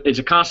 So it's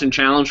a constant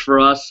challenge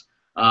for us.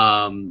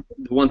 The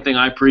one thing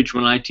I preach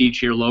when I teach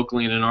here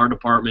locally and in our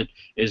department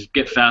is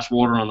get fast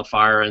water on the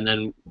fire, and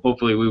then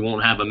hopefully we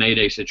won't have a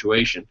Mayday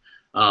situation.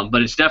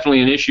 But it's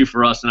definitely an issue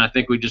for us, and I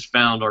think we just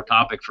found our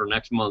topic for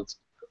next month's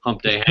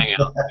Humpday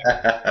Hangout.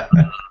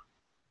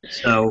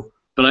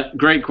 But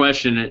great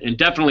question, and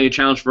definitely a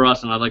challenge for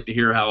us, and I'd like to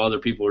hear how other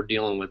people are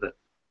dealing with it.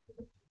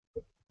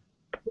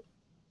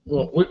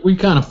 Well, we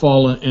kind of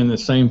fall in the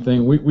same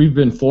thing. We've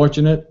been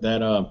fortunate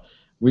that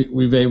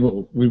we've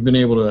been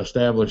able to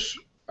establish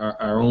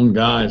our own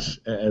guys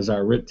as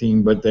our RIT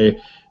team, but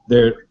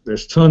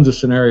there's tons of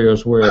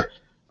scenarios where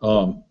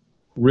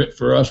RIT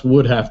for us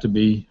would have to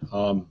be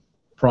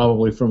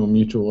probably from a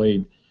mutual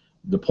aid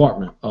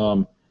department.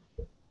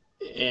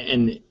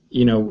 And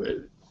you know,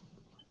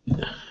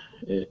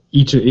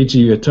 each of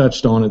you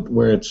touched on it,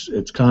 where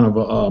it's kind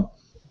of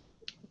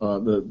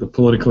the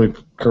politically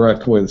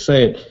correct way to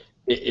say it.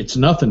 It's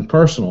nothing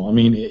personal. I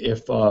mean,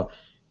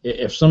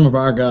 if some of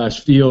our guys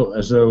feel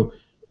as though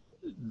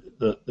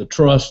the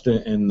trust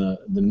and the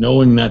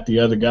knowing that the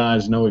other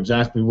guys know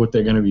exactly what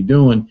they're going to be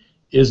doing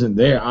isn't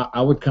there,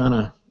 I would kind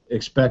of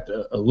expect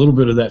a little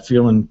bit of that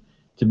feeling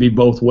to be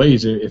both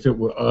ways if it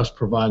were us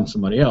providing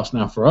somebody else.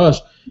 Now, for us,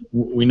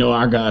 we know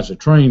our guys are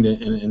trained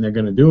and they're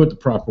going to do it the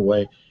proper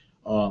way,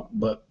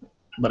 but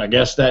I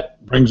guess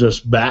that brings us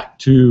back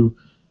to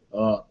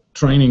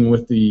training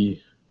with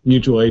the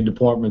mutual aid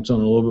departments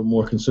on a little bit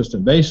more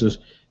consistent basis.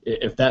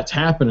 If that's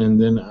happening,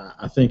 then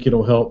I think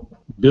it'll help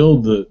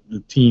build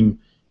the team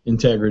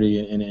integrity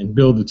and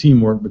build the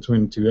teamwork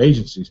between the two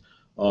agencies,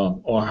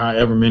 or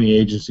however many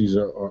agencies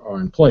are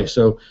in place.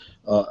 So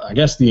I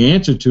guess the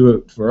answer to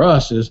it for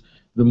us is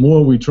the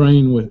more we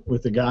train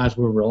with the guys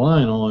we're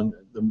relying on,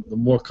 the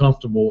more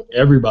comfortable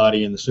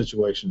everybody in the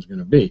situation is going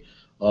to be.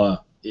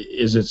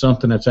 Is it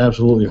something that's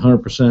absolutely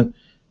 100%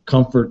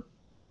 comfort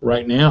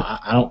right now?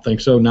 I don't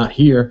think so, not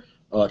here.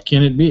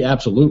 Can it be?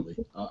 Absolutely.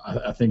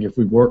 I think if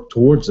we work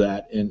towards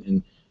that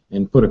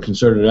and put a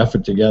concerted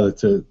effort together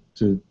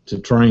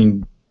to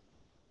train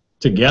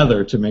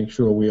together to make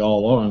sure we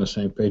all are on the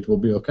same page, we'll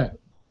be okay.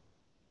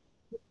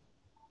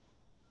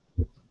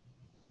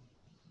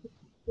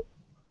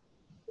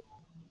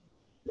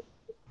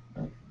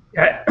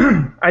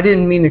 I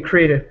didn't mean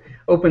to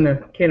open a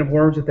can of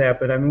worms with that,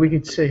 but I mean, we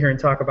could sit here and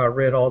talk about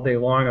RIT all day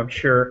long, I'm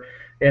sure.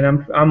 And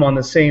I'm on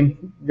the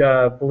same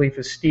belief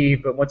as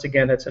Steve, but once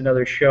again, that's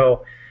another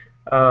show.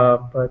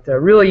 But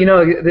really, you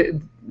know,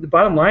 the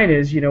bottom line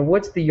is, you know,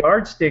 what's the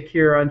yardstick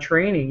here on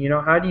training? You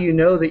know, how do you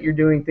know that you're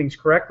doing things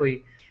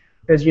correctly?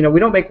 Because, you know, we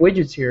don't make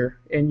widgets here,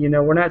 and, you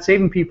know, we're not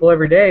saving people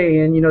every day,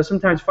 and, you know,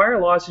 sometimes fire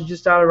loss is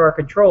just out of our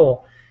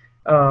control.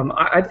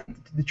 I think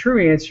the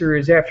true answer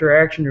is after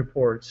action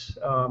reports.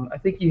 I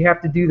think you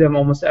have to do them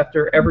almost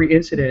after every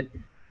incident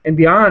and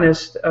be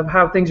honest of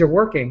how things are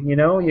working. You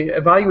know, you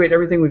evaluate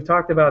everything we've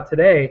talked about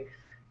today,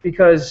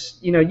 because,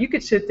 you know, you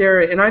could sit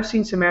there, and I've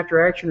seen some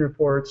after action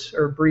reports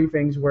or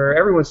briefings where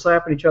everyone's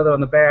slapping each other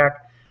on the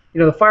back. You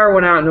know, the fire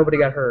went out and nobody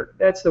got hurt.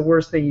 That's the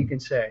worst thing you can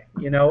say.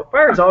 You know,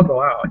 fires all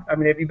go out. I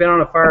mean, have you been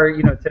on a fire,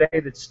 you know, today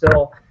that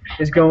still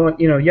is going,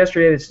 you know,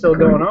 yesterday that's still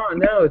going on?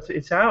 No,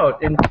 it's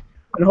out, and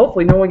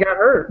hopefully no one got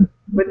hurt.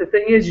 But the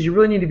thing is you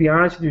really need to be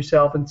honest with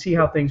yourself and see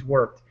how things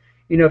worked.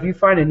 You know, if you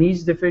find a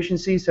needs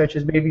deficiency, such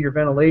as maybe your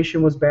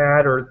ventilation was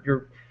bad, or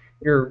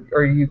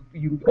you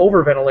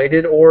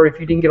overventilated, or if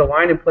you didn't get a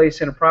line in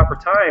place in a proper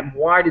time,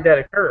 why did that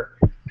occur?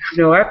 You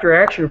know, after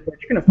action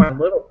reports, you're going to find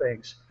little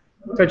things,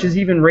 such as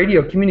even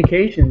radio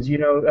communications, you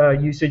know,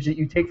 usage that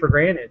you take for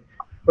granted.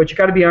 But you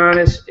got to be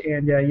honest,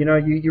 and you know,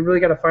 you really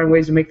got to find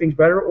ways to make things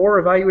better, or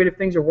evaluate if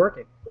things are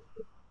working.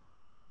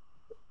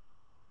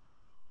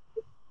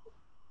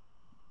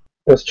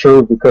 That's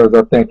true, because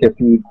I think if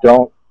you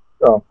don't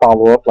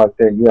follow up like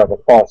that, you have a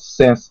false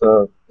sense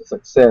of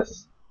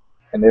success,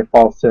 and that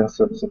false sense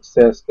of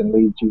success can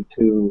lead you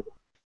to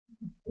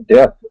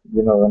death.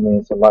 You know, I mean,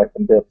 it's a life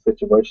and death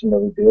situation that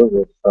we deal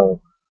with.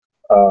 So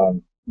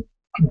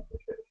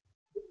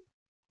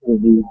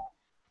when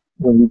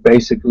you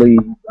basically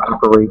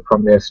operate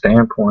from that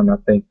standpoint, I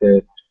think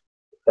that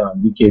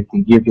you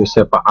can give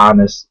yourself an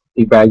honest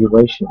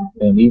evaluation.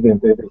 And even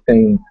if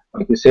everything,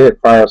 like you said,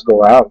 fires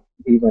go out,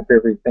 even if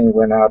everything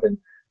went out and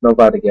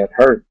nobody got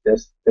hurt,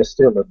 that's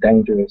still a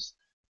dangerous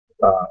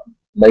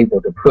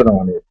label to put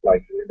on it.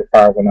 Like, the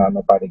fire went out,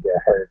 nobody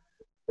got hurt.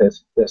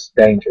 That's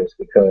dangerous,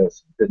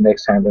 because the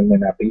next time we may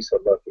not be so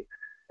lucky.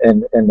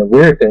 And the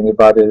weird thing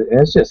about it,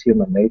 and it's just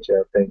human nature,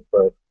 I think,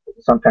 but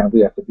sometimes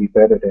we have to be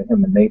better than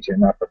human nature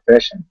in our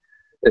profession,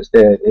 is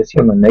that it's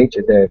human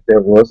nature that if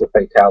there was a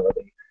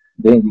fatality,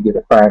 then you get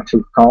a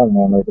fine-tooth comb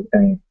on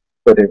everything.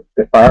 But if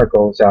the fire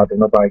goes out and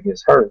nobody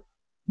gets hurt,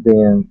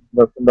 then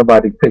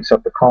nobody picks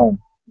up the comb.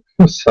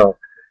 So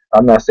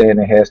I'm not saying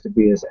it has to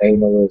be as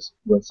anal as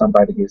when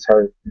somebody gets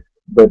hurt,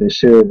 but it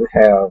should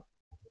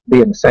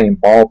be in the same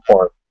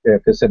ballpark.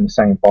 If it's in the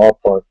same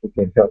ballpark, we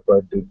can help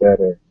us do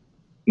better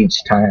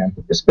each time,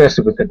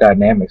 especially with the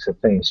dynamics of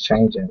things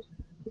changing,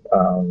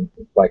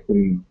 like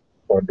we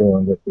are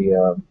doing with the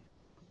you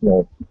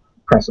know,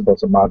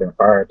 principles of modern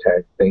fire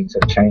attack. Things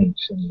have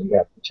changed, and we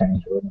have to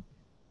change with them.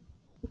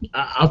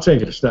 I'll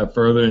take it a step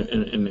further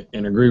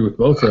and agree with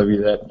both of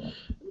you that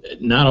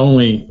not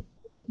only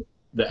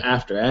the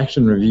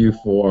after-action review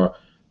for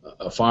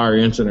a fire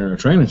incident or a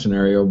training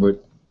scenario,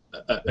 but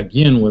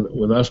again,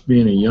 with us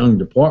being a young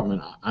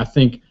department, I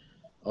think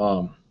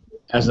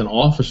as an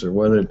officer,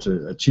 whether it's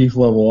a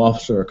chief-level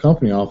officer or a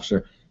company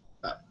officer,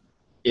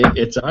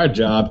 it's our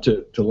job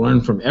to learn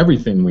from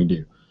everything we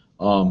do.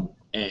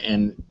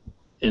 And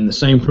the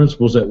same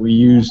principles that we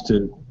use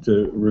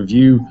to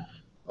review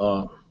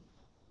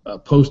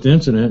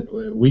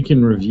post-incident, we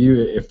can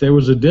review if there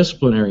was a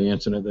disciplinary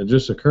incident that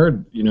just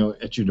occurred, you know,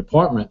 at your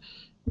department.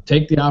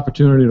 take the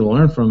opportunity to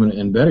learn from it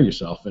and better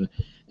yourself. And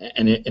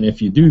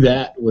if you do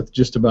that with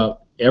just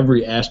about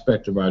every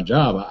aspect of our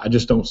job, I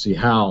just don't see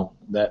how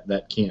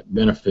that can't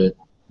benefit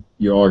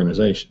your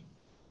organization.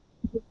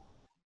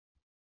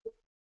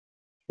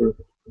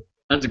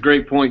 That's a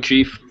great point,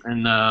 Chief,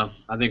 and I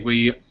think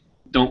we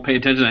don't pay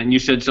attention to that. And you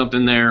said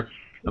something there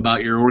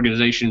about your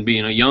organization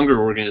being a younger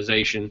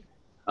organization.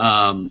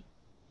 What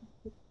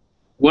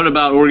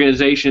about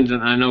organizations,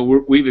 and I know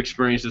we've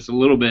experienced this a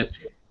little bit,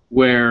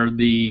 where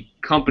the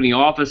company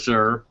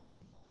officer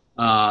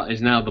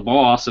is now the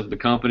boss of the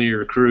company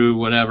or crew,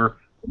 whatever,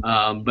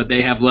 but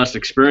they have less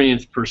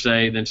experience per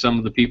se than some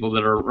of the people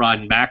that are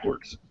riding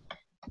backwards,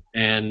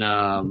 and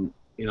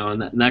you know,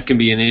 and that can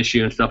be an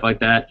issue and stuff like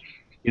that.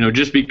 You know,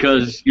 just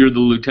because you're the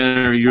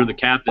lieutenant or you're the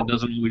captain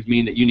doesn't always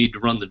mean that you need to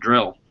run the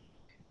drill.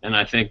 And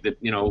I think that,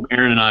 you know,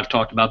 Aaron and I have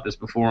talked about this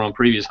before on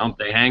previous Hump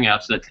Day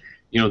Hangouts, that,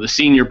 you know, the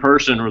senior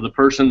person or the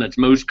person that's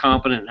most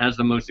competent and has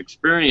the most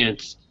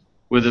experience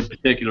with a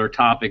particular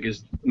topic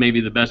is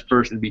maybe the best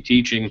person to be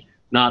teaching.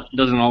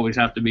 Doesn't always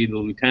have to be the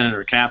lieutenant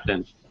or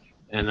captain.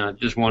 And I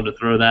just wanted to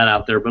throw that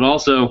out there. But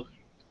also,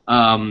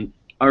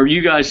 are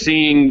you guys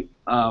seeing,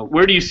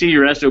 where do you see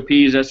your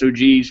SOPs,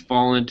 SOGs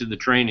fall into the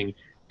training?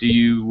 Do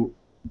you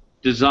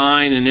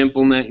design and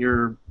implement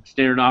your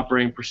standard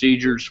operating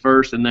procedures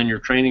first and then your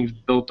training's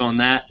built on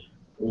that?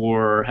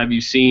 Or have you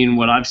seen,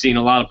 what I've seen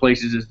a lot of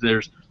places is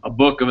there's a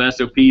book of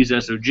SOPs,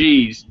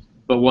 SOGs,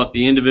 but what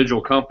the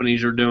individual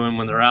companies are doing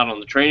when they're out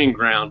on the training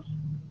ground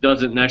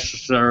doesn't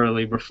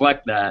necessarily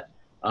reflect that.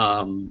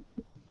 And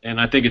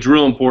I think it's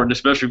real important,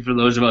 especially for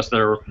those of us that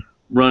are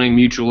running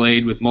mutual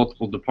aid with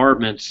multiple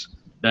departments,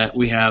 that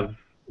we have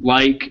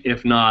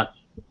if not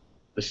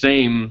the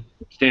same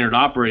standard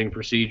operating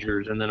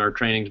procedures, and then our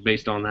training's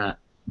based on that.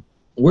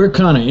 We're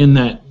kind of in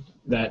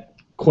that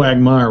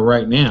quagmire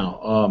right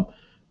now.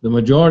 The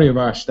majority of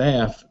our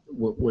staff,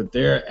 what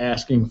they're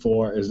asking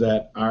for is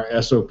that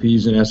our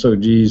SOPs and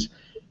SOGs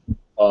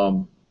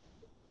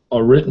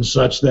are written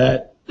such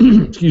that,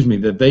 excuse me,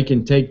 that they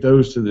can take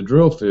those to the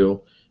drill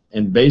field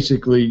and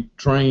basically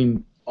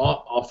train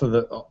off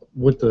of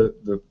what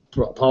the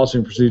policy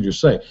and procedures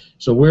say.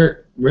 So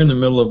we're in the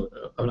middle of,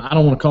 I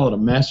don't want to call it a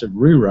massive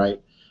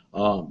rewrite,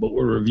 but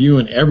we're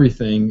reviewing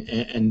everything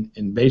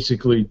and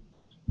basically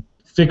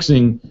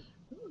fixing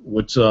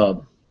what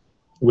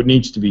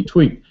needs to be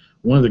tweaked.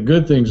 One of the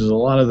good things is a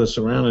lot of the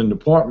surrounding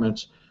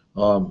departments,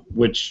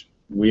 which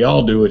we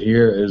all do it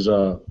here, is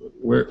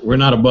we're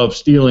not above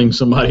stealing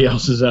somebody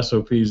else's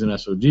SOPs and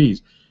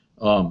SOGs.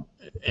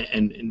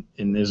 And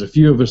there's a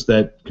few of us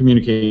that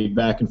communicate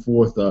back and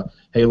forth,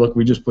 hey, look,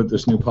 we just put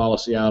this new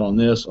policy out on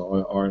this,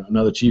 or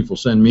another chief will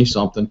send me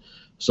something.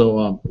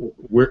 So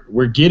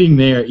we're getting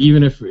there,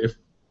 even if,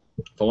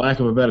 for lack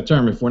of a better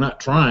term, if we're not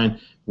trying,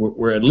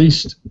 we're at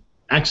least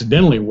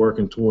accidentally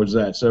working towards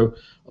that. So,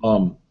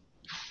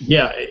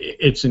 yeah,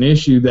 it's an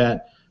issue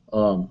that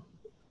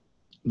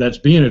that's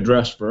being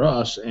addressed for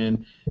us,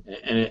 and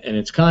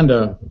it's kind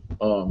of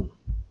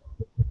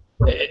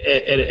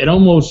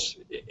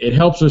it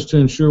helps us to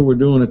ensure we're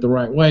doing it the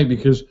right way,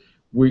 because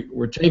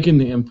we're taking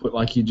the input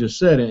like you just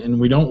said, and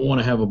we don't want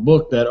to have a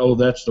book that, oh,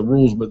 that's the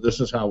rules, but this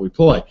is how we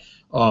play.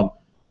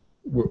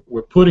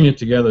 We're putting it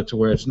together to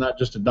where it's not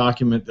just a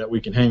document that we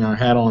can hang our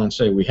hat on and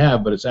say we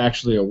have, but it's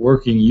actually a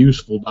working,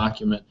 useful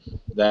document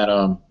that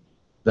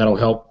that'll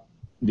help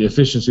the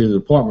efficiency of the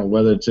department,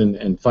 whether it's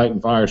in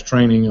fighting fires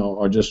training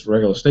or just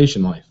regular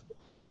station life.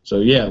 So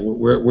yeah,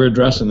 we're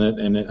addressing it,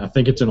 and I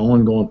think it's an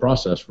ongoing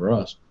process for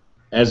us,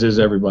 as is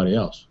everybody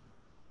else.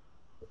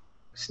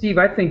 Steve,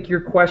 I think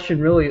your question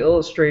really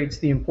illustrates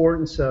the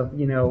importance of,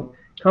 you know,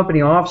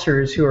 company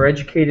officers who are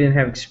educated and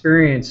have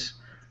experience,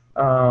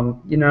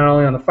 not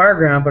only on the fire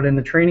ground but in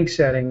the training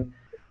setting.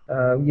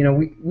 You know,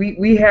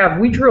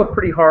 we drill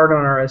pretty hard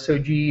on our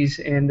SOGs,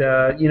 and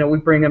you know, we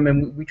bring them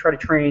and we try to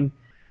train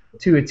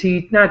to a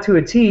T, not to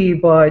a T,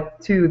 but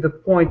to the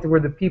point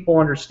where the people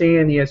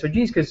understand the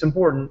SOGs, because it's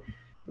important.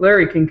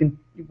 Larry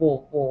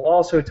will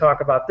also talk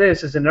about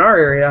this, is in our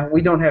area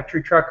we don't have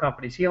true truck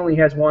companies. He only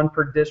has one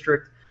per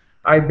district.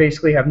 I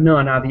basically have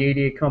none out of the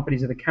 88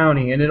 companies in the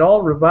county, and it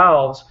all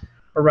revolves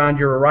around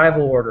your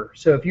arrival order.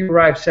 So if you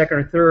arrive second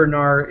or third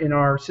in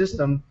our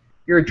system,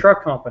 you're a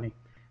truck company.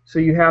 So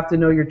you have to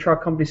know your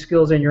truck company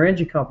skills and your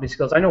engine company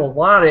skills. I know a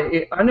lot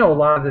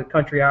of the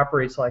country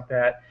operates like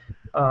that.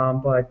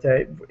 But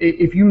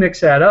if you mix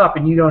that up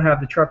and you don't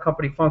have the truck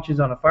company functions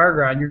on a fire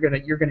ground,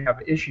 you're gonna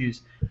have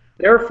issues.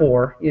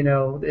 Therefore, you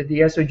know,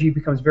 the SOG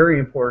becomes very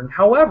important.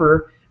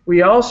 However,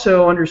 we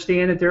also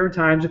understand that there are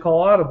times to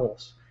call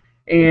audibles,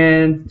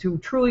 and to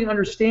truly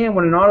understand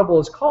when an audible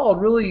is called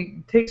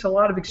really takes a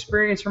lot of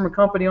experience from a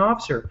company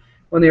officer.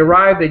 When they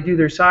arrive, they do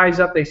their size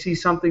up, they see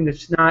something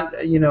that's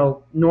not, you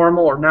know,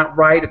 normal or not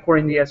right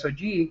according to the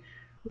SOG.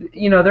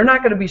 You know, they're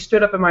not going to be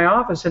stood up in my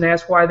office and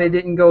ask why they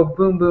didn't go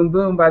boom, boom,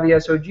 boom by the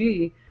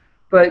SOG,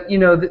 but, you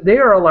know, they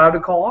are allowed to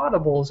call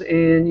audibles,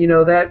 and, you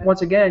know, that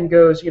once again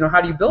goes, you know,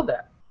 how do you build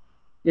that?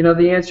 You know,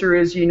 the answer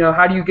is, you know,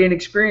 how do you gain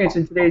experience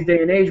in today's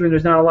day and age when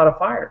there's not a lot of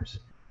fires?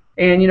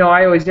 And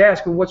I always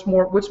ask, well, what's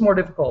more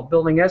difficult,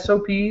 building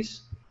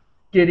SOPs,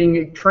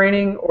 getting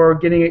training, or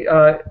getting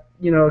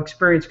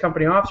experienced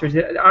company officers?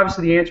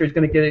 Obviously, the answer is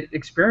going to get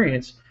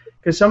experience,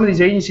 because some of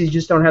these agencies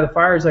just don't have the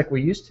fires like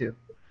we used to.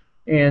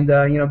 And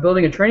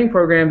building a training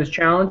program is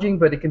challenging,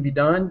 but it can be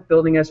done.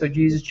 Building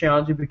SOGs is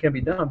challenging, but it can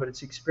be done. But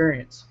it's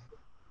experience.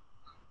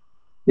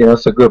 Yeah,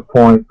 that's a good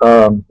point.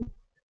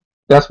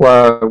 That's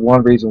why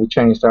one reason we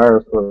changed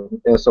ours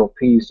from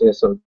SOPs to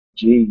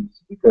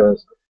SOGs,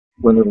 because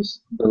when it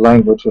was the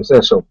language was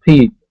SOP,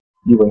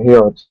 you were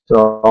held to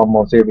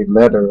almost every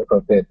letter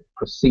of that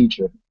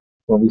procedure.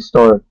 When we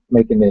started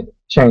making it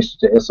change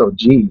to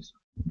SOGs,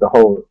 the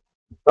whole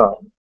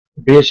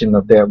vision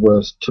of that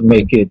was to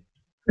make it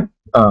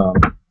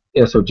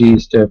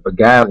SOGs stand for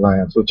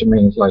guidelines, which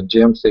means, like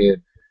Jim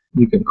said,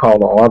 you can call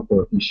an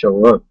auditor if you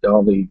show up. The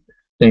only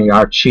thing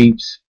our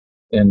chiefs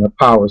and the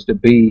powers to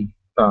be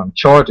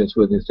charge us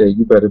with is that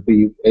you better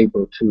be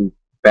able to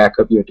back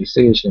up your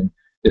decision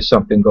if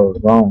something goes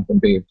wrong and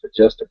be able to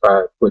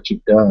justify what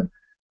you've done.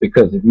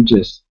 Because if you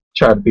just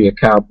try to be a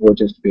cowboy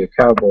just to be a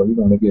cowboy, you're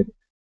going to get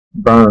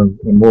burned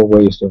in more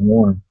ways than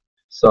one.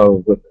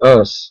 So with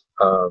us,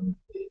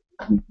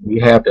 we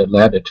have the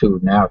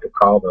latitude now to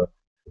call the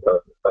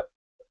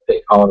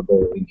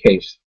audible in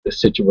case the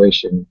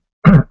situation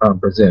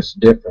presents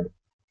different.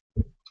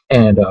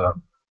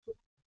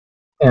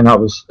 And I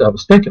was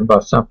thinking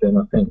about something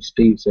I think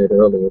Steve said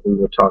earlier. We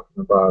were talking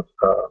about,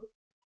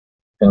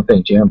 and I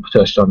think Jim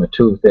touched on it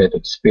too, that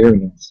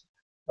experience,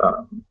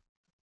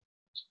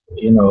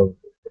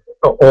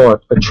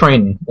 or a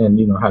training.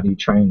 And how do you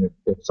train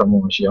if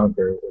someone's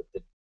younger, if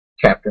the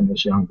captain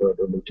is younger, or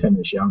the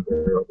lieutenant is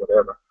younger, or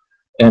whatever.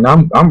 And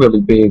I'm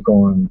really big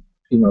on,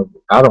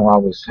 I don't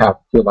always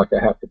feel like I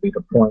have to be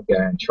the point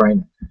guy in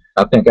training.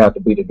 I think I have to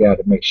be the guy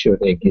to make sure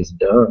that it gets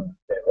done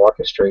and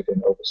orchestrate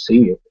and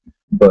oversee it.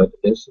 But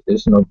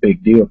it's no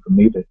big deal for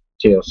me to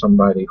tell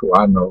somebody who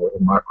I know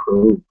in my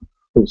crew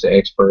who's an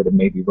expert in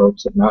maybe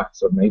ropes or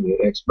knots, or maybe an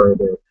expert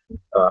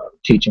at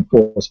teaching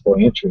forcible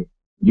entry.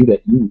 You're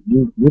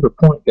the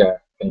point guy,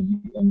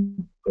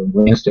 and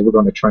Wednesday we're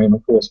going to train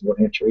on forcible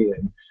entry,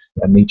 and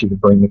I need you to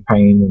bring the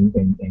pain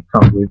and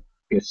come with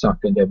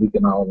something that we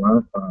can all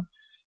learn from.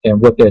 And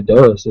what that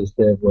does is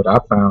that what I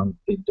found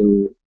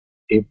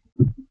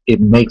it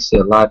makes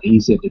it a lot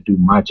easier to do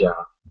my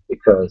job,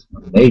 because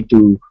when they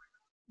do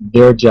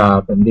their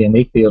job and then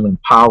they feel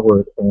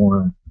empowered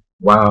on,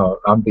 wow,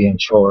 I'm being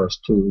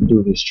charged to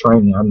do this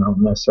training. I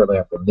don't necessarily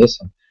have to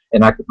listen,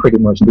 and I can pretty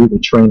much do the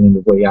training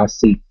the way I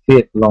see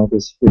fit, long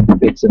as it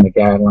fits in the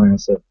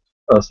guidelines of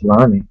us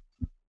learning.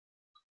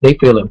 They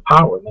feel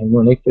empowered, and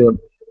when they feel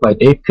like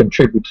they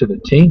contribute to the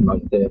team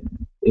like that,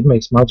 it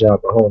makes my job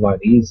a whole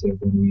lot easier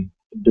when we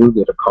do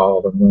get a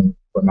call, and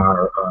when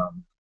our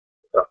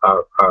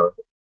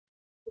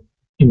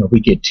we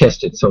get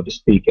tested, so to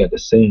speak, at the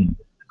scene.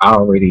 I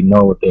already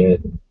know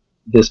that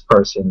this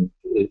person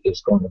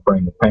is going to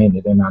bring the pain,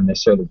 and they're not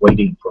necessarily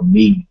waiting for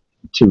me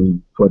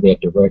for that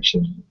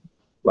direction.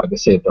 Like I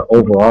said, the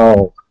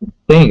overall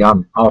thing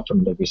I'm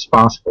ultimately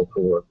responsible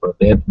for, but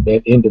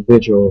that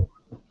individual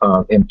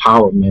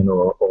empowerment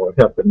or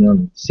helping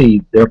them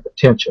see their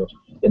potential,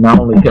 it not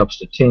only helps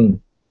the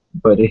team,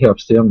 but it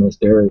helps them as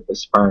they're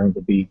aspiring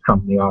to be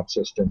company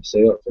officers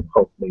themselves. And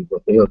hopefully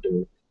what they'll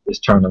do is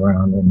turn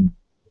around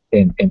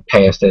and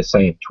pass that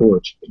same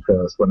torch.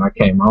 Because when I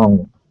came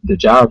on the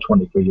job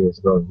 23 years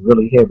ago, it was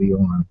really heavy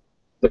on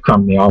the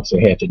company officer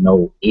had to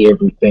know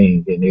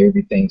everything, and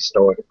everything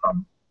started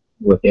from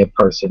what that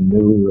person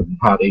knew and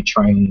how they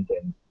trained,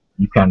 and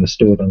you kind of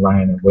stood in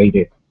line and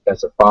waited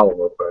as a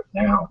follower. But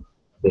now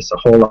it's a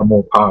whole lot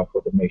more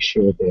powerful to make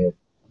sure that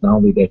not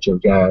only that your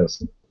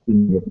guys,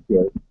 your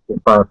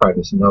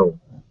firefighters know,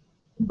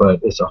 but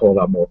it's a whole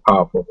lot more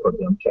powerful for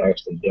them to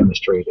actually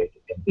demonstrate it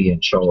and be in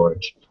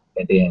charge,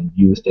 and then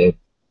use that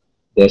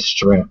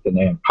strength and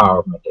that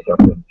empowerment to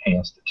help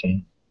enhance the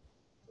team.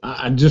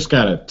 I just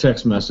got a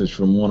text message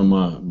from one of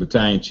my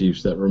battalion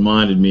chiefs that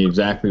reminded me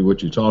exactly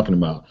what you're talking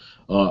about.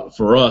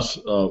 For us,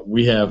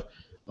 we have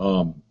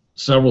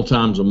several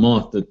times a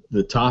month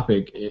the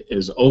topic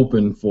is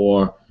open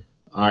for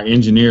our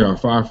engineer, our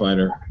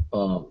firefighter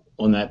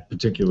on that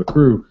particular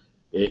crew.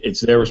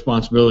 It's their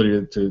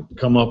responsibility to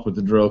come up with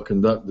the drill,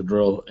 conduct the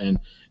drill, and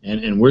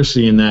we're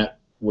seeing that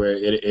where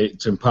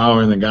it's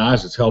empowering the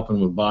guys, it's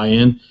helping with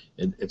buy-in,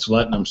 it's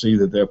letting them see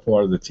that they're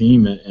part of the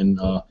team, and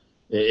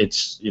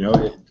it's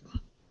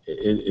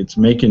it's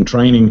making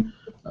training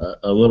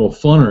a little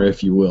funner,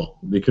 if you will,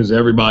 because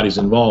everybody's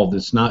involved.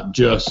 It's not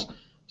just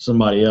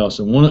somebody else.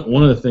 And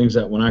one of the things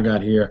that when I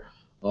got here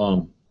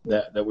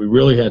that we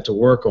really had to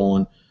work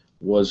on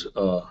was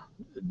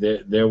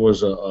there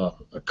was a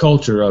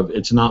culture of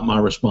it's not my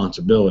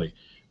responsibility.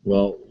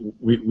 Well,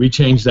 we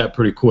changed that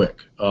pretty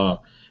quick,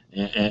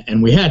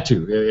 and we had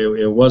to.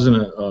 It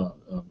wasn't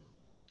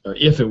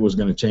if it was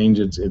going to change,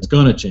 it's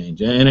going to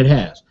change, and it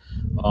has.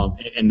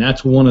 And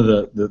that's one of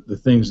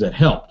the things that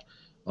helped.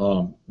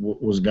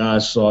 Was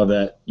guys saw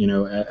that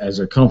as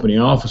a company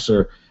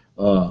officer,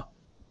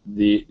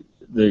 the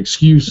the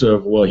excuse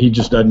of, well, he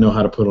just doesn't know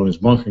how to put on his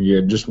bunker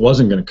gear, just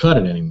wasn't going to cut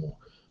it anymore.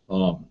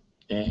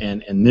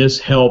 And this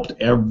helped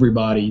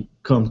everybody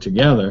come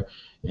together,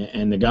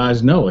 and the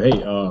guys know, hey,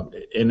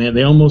 and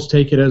they almost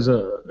take it as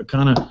a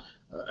kind of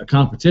a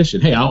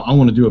competition. Hey, I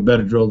want to do a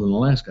better drill than the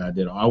last guy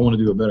did, or I want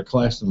to do a better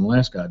class than the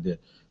last guy did.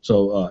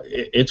 So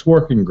it's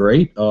working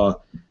great.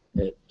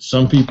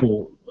 Some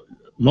people,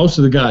 most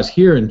of the guys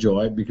here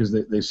enjoy it because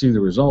they see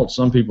the results.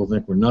 Some people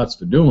think we're nuts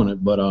for doing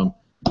it, but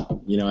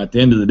you know, at the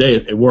end of the day,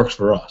 it works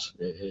for us.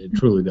 It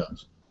truly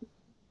does.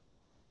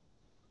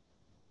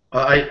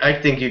 I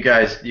think you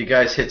guys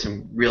hit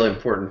some really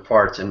important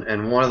parts,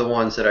 and one of the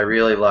ones that I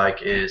really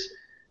like is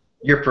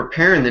you're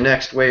preparing the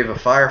next wave of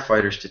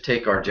firefighters to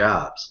take our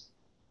jobs,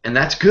 and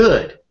that's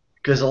good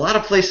because a lot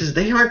of places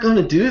they aren't going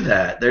to do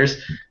that. There's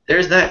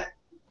that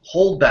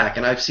holdback,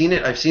 and I've seen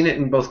it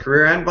in both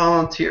career and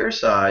volunteer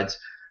sides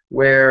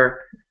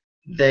where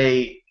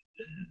the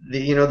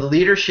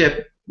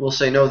leadership will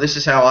say, no, this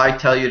is how I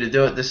tell you to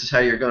do it, this is how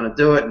you're going to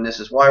do it, and this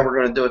is why we're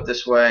going to do it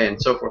this way,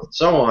 and so forth and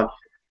so on.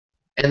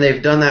 And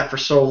they've done that for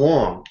so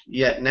long.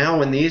 Yet now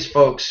when these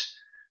folks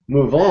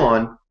move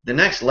on, the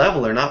next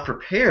level, they're not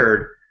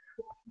prepared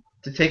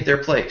to take their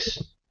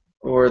place,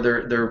 or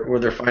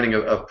they're finding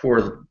a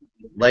poor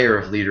layer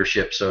of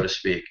leadership, so to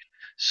speak.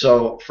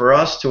 So for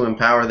us to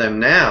empower them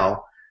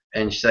now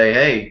and say,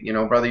 hey, you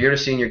know, brother, you're the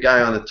senior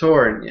guy on the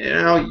tour, and you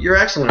know you're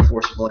excellent at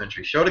forcible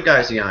entry. Show the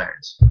guys the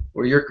irons,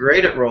 or you're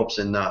great at ropes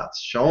and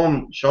knots. Show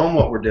them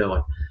what we're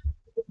doing.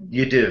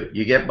 You do.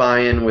 You get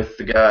buy-in with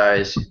the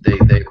guys. They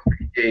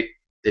appreciate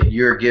that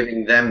you're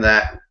giving them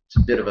that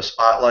bit of a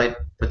spotlight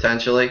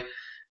potentially,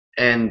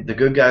 and the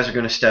good guys are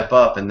going to step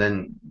up, and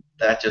then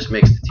that just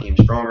makes the team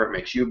stronger. It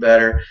makes you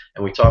better.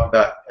 And we talk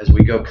about, as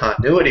we go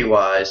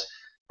continuity-wise,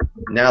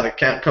 now the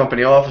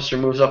company officer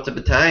moves up to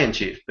battalion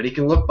chief, but he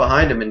can look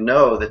behind him and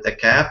know that the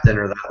captain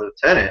or the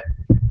lieutenant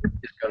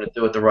is going to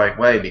do it the right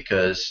way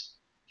because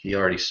he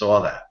already saw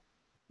that.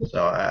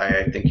 So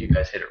I think you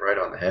guys hit it right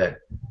on the head.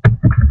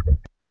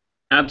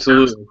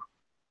 Absolutely.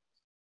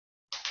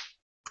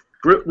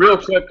 Real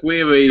quick, we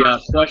have a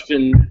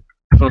question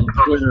from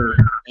Twitter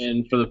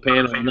and for the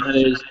panel, and that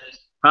is,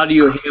 how do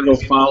you handle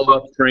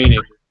follow-up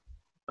training?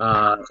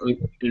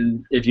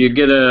 If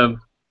you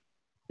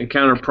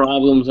encounter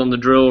problems on the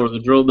drill, or the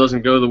drill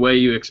doesn't go the way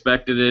you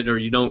expected it, or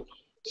you don't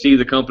see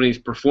the companies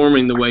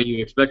performing the way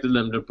you expected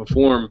them to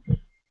perform,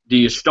 do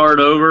you start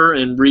over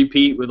and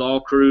repeat with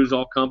all crews,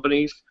 all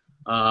companies,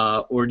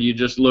 or do you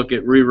just look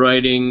at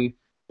rewriting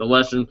the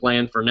lesson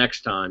plan for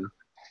next time?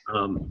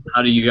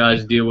 How do you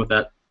guys deal with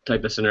that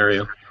type of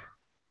scenario?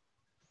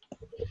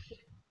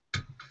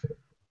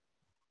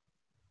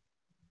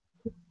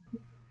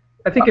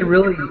 I think it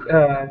really,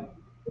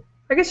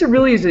 I guess it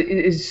really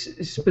is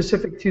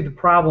specific to the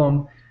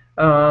problem,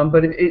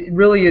 but it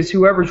really is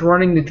whoever's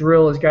running the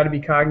drill has got to be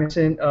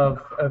cognizant of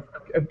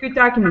good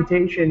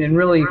documentation and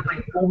really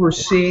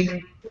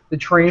overseeing the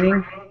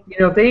training. You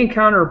know, if they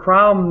encounter a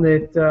problem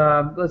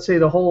that, let's say,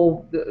 the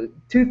whole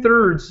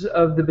 2/3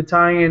 of the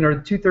battalion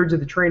or 2/3 of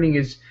the training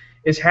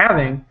is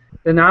having,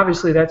 then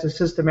obviously that's a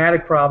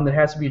systematic problem that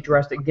has to be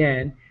addressed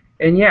again.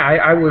 And yeah,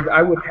 I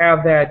would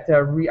have that.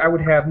 I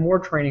would have more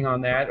training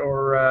on that,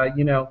 or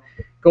you know,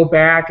 go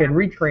back and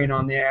retrain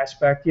on the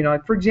aspect. You know,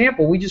 like for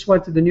example, we just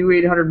went to the new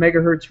 800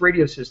 megahertz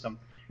radio system.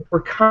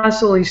 We're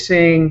constantly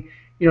saying,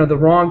 you know, the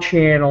wrong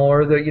channel,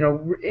 or the, you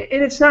know,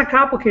 and it's not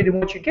complicated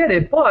once you get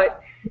it,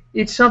 but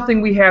it's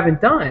something we haven't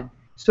done.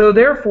 So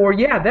therefore,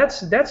 yeah,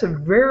 that's a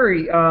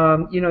very,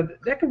 you know,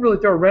 that can really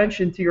throw a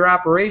wrench into your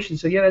operation.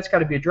 So yeah, that's got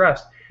to be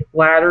addressed.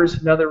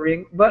 Ladders, another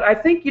ring. But I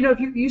think, you know, if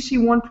you see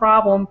one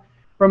problem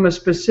from a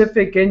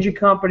specific engine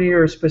company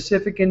or a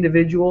specific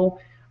individual,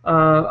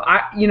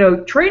 you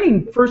know,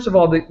 training, first of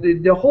all,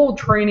 the whole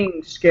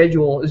training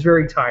schedule is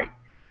very tight,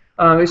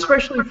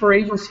 especially for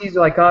agencies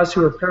like us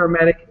who are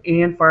paramedic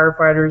and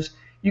firefighters.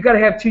 You got to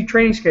have 2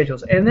 training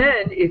schedules, and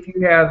then if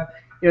you have,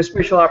 you know,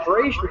 special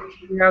operations,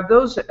 you have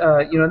those,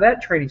 you know,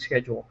 that training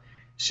schedule.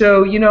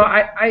 So, you know,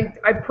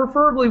 I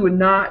preferably would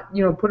not,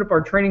 you know, put up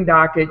our training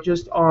docket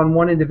just on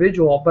one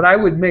individual, but I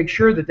would make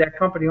sure that that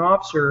company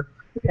officer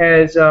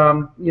has,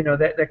 you know,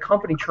 that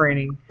company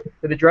training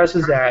that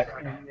addresses that,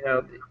 and, you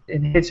know,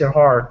 and hits it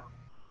hard.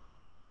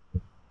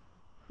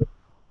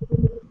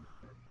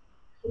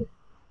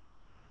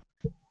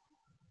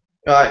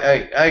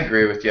 I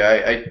agree with you.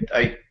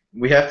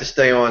 We have to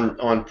stay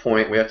on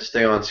point. We have to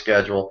stay on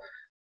schedule.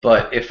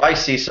 But if I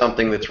see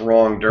something that's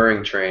wrong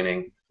during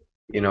training,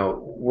 you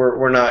know,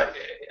 we're not,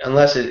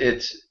 unless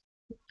it's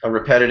a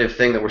repetitive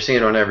thing that we're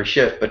seeing on every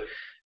shift. But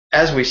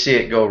as we see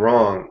it go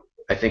wrong,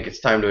 I think it's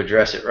time to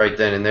address it right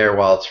then and there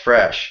while it's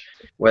fresh.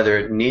 Whether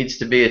it needs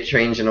to be a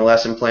change in a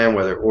lesson plan,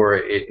 or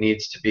it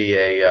needs to be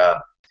a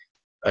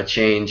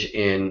change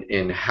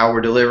in how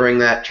we're delivering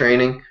that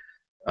training.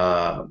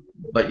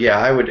 But yeah,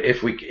 I would,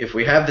 if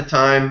we have the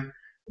time,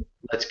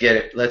 let's get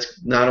it.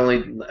 Let's not only,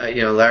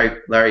 you know,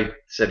 Larry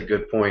said a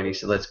good point. He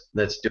said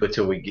let's do it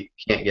till we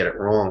can't get it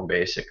wrong,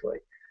 basically.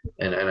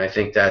 And I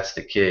think that's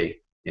the key.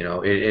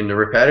 And the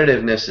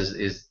repetitiveness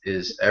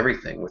is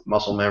everything with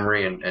muscle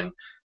memory and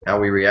how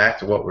we react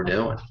to what we're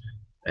doing,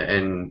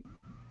 and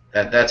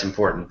that's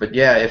important. But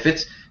yeah, if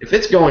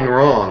it's going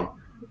wrong,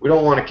 we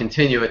don't want to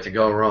continue it to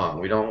go wrong.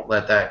 We don't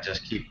let that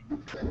just keep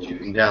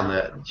shooting down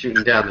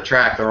the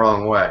track the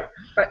wrong way.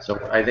 So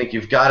I think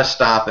you've got to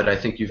stop it. I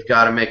think you've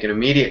got to make an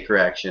immediate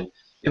correction.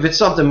 If it's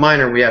something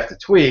minor we have to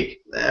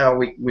tweak,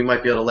 we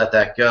might be able to let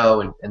that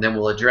go, and then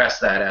we'll address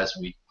that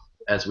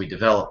as we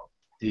develop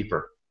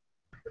deeper.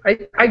 I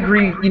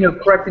agree,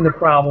 correcting the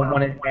problem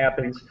when it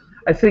happens.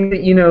 I think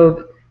that,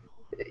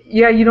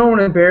 yeah, you don't want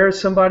to embarrass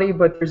somebody,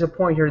 but there's a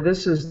point here.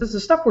 This is the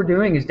stuff we're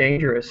doing is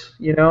dangerous,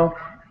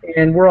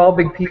 and we're all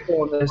big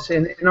people in this.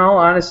 And in all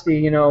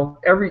honesty,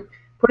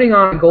 putting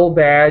on a gold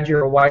badge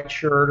or a white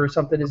shirt or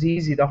something is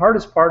easy. The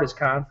hardest part is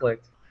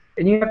conflict.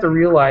 And you have to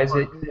realize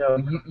that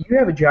you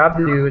have a job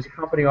to do as a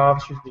company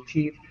officer, as the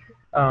chief,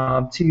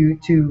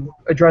 to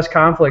address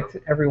conflict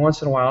every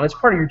once in a while, and it's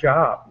part of your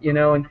job,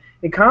 And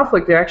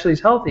conflict actually is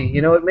healthy.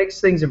 It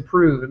makes things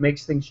improve. It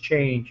makes things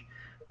change.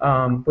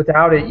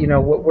 Without it,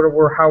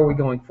 how are we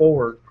going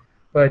forward?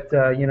 But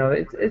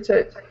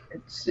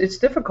it's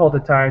difficult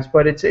at times,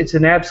 but it's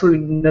an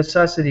absolute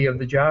necessity of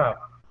the job.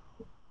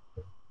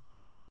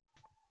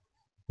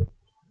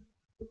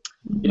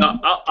 Yeah,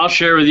 I'll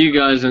share with you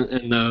guys,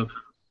 and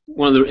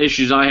one of the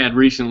issues I had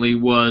recently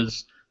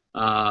was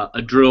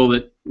a drill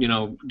that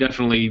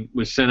definitely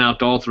was sent out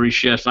to all 3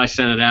 shifts. I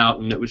sent it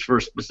out, and it was for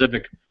a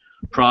specific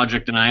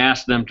project, and I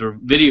asked them to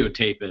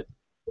videotape it,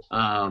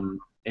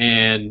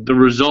 and the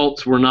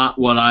results were not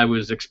what I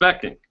was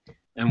expecting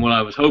and what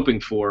I was hoping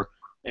for.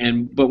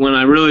 But when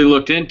I really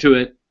looked into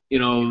it,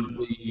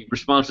 the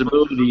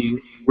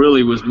responsibility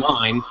really was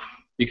mine,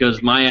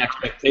 because my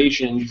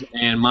expectations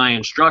and my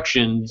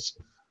instructions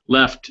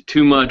left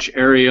too much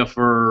area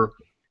for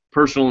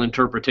personal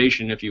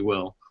interpretation, if you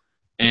will.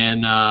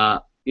 And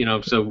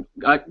so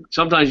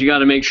sometimes you got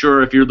to make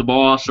sure, if you're the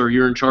boss or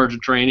you're in charge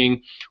of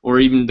training, or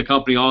even the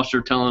company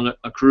officer telling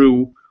a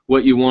crew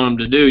what you want them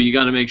to do, you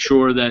got to make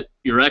sure that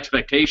your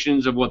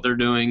expectations of what they're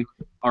doing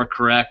are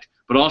correct,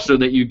 but also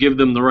that you give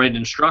them the right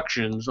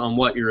instructions on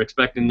what you're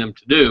expecting them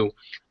to do.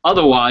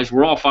 Otherwise,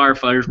 we're all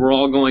firefighters. We're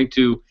all going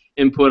to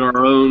input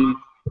our own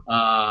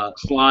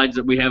slides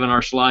that we have in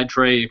our slide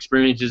tray,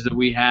 experiences that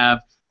we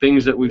have,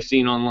 things that we've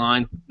seen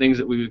online, things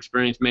that we've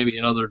experienced maybe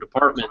in other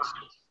departments,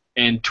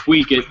 and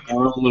tweak it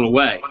our own little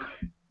way.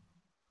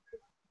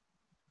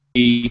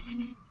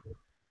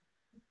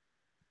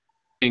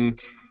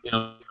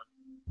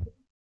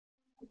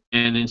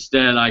 And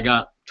instead I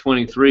got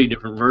 23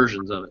 different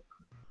versions of it.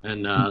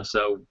 And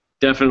so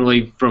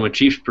definitely from a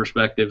chief's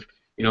perspective,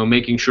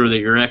 making sure that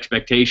your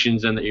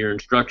expectations and that your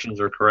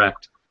instructions are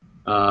correct.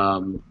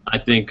 I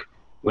think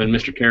when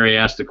Mr. Carey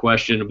asked the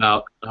question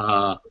about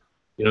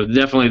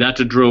definitely that's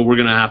a drill we're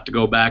going to have to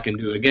go back and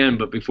do again,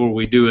 but before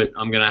we do it,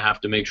 I'm going to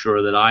have to make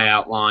sure that I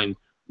outline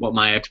what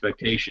my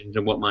expectations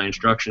and what my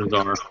instructions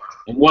are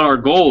and what our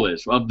goal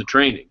is of the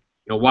training.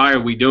 Why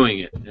are we doing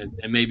it?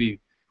 And maybe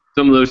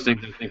some of those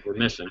things I think we're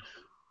missing.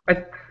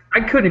 I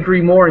couldn't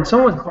agree more, and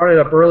someone brought it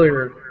up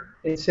earlier.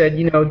 They said,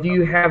 do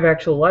you have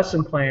actual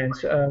lesson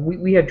plans?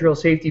 We had drill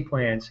safety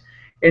plans.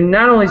 And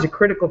not only is it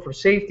critical for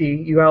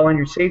safety, you outline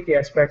your safety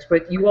aspects,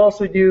 but you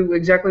also do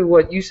exactly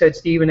what you said,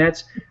 Steve, and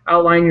that's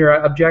outline your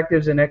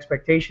objectives and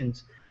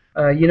expectations.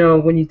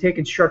 When you take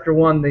Instructor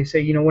 1, they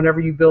say, whenever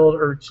you build,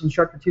 or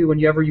Instructor 2,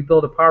 whenever you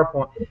build a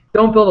PowerPoint,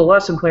 don't build a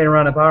lesson plan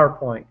around a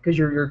PowerPoint, because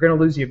you're going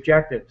to lose the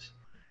objectives.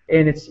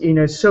 And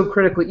it's so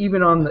critical,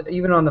 even on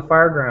the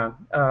fire ground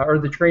or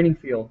the training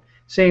field.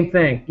 Same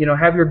thing.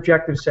 Have your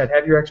objectives set,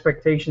 have your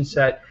expectations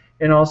set,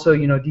 and also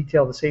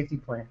detail the safety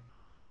plan.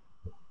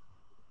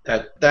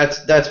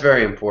 That's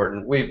very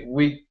important.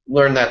 We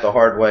learned that the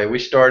hard way. We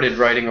started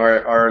writing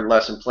our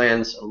lesson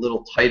plans a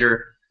little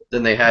tighter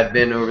than they had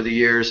been over the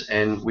years,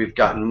 and we've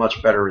gotten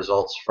much better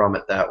results from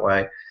it that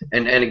way.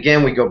 And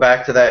again, we go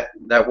back to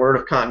that word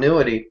of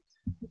continuity.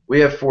 We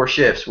have 4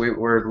 shifts.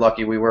 We're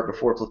lucky we work a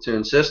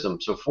 4-platoon system,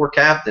 so 4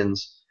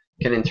 captains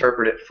can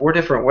interpret it 4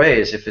 different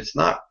ways if it's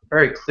not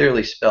very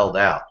clearly spelled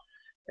out.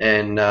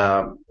 And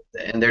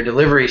their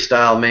delivery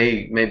style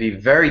may be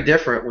very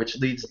different, which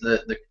leads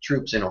the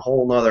troops in a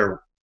whole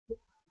nother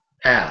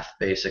path,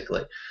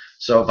 basically.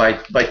 So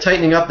by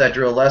tightening up that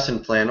drill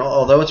lesson plan,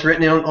 although it's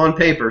written on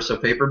paper, so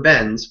paper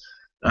bends,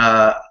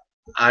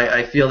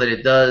 I feel that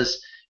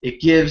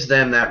it gives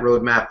them that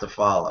roadmap to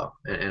follow,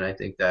 and I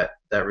think that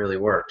really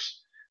works.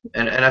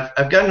 And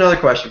I've got another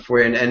question for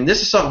you, and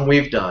this is something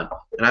we've done,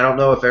 and I don't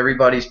know if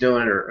everybody's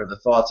doing it or the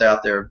thoughts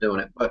out there of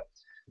doing it, but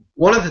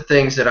one of the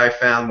things that I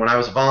found when I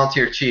was a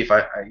volunteer chief,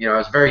 I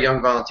was a very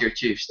young volunteer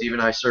chief. Steve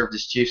and I served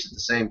as chiefs at the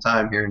same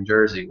time here in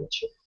Jersey,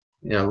 which,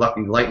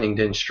 lucky lightning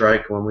didn't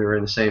strike when we were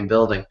in the same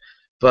building.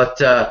 But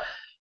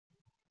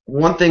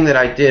one thing that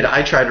I did,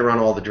 I tried to run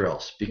all the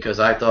drills because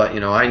I thought,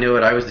 I knew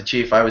it. I was the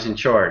chief. I was in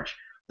charge.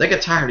 They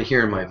got tired of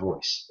hearing my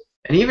voice.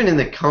 And even in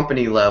the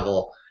company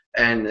level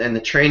and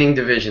the training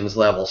divisions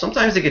level,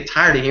 sometimes they get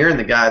tired of hearing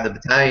the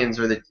battalions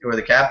or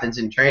the captains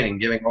in training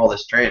giving all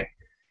this training.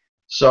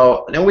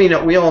 So now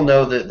we all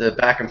know the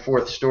back and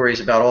forth stories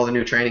about all the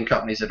new training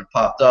companies that have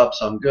popped up,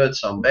 some good,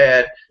 some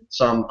bad,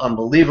 some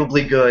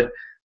unbelievably good.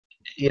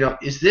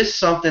 Is this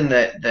something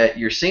that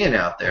you're seeing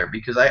out there?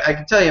 Because I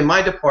can tell you in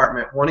my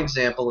department, one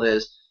example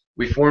is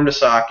we formed a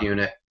SOC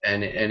unit,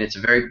 and it's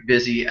a very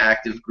busy,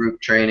 active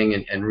group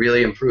training and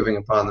really improving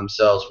upon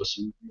themselves with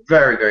some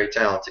very, very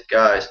talented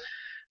guys.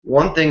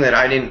 One thing that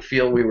I didn't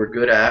feel we were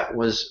good at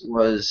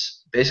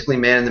was basically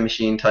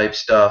man-in-the-machine type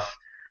stuff,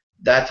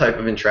 that type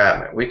of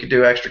entrapment. We could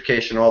do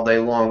extrication all day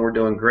long. We're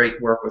doing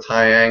great work with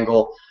high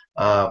angle,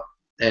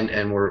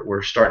 and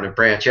we're starting to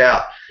branch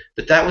out.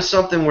 But that was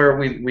something where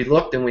we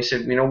looked and we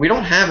said, we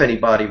don't have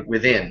anybody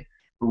within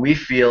who we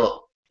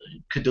feel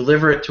could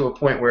deliver it to a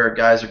point where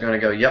guys are going to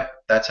go, yep,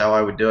 that's how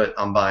I would do it,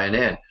 I'm buying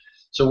in.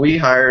 So we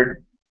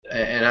hired,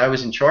 and I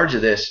was in charge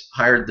of this,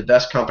 hired the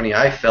best company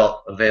I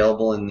felt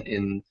available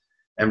and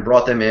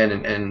brought them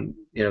in, and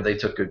they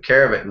took good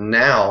care of it. And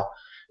now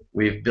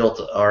we've built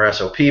our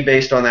SOP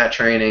based on that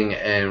training,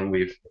 and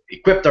we've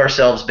equipped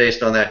ourselves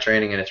based on that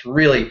training, and it's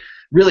really,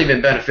 really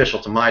been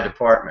beneficial to my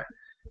department.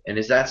 And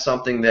is that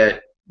something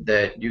that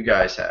you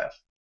guys have?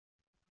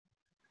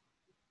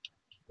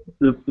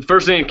 The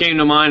first thing that came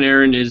to mind,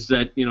 Aaron, is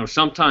that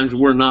sometimes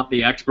we're not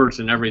the experts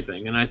in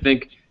everything, and I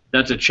think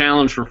that's a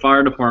challenge for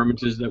fire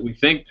departments, is that we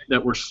think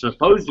that we're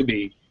supposed to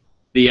be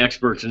the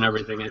experts in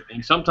everything,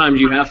 and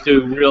sometimes you have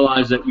to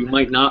realize that you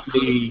might not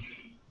be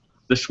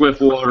the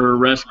swift water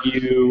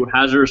rescue,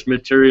 hazardous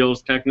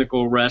materials,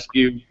 technical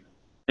rescue,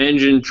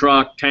 engine,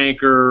 truck,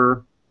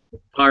 tanker,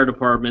 fire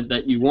department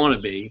that you want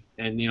to be.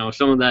 And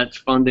some of that's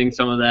funding,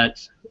 some of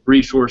that's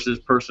resources,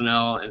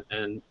 personnel,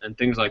 and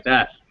things like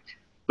that.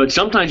 But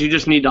sometimes you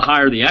just need to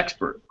hire the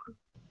expert,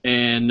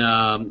 and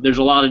there's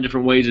a lot of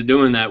different ways of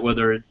doing that,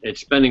 whether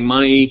it's spending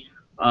money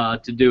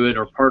to do it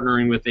or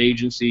partnering with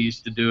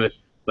agencies to do it.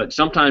 But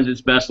sometimes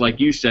it's best, like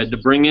you said, to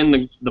bring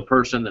in the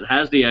person that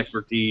has the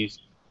expertise,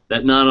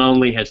 that not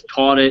only has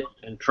taught it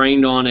and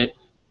trained on it,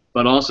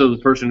 but also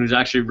the person who's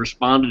actually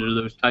responded to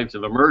those types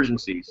of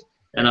emergencies.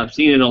 And I've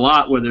seen it a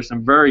lot where there's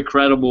some very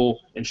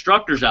credible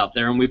instructors out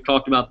there, and we've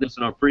talked about this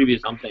in our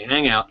previous Humpday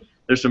Hangout.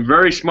 There's some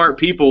very smart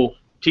people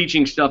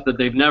teaching stuff that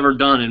they've never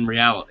done in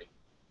reality.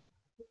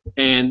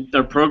 And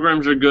their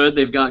programs are good,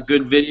 they've got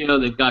good video,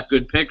 they've got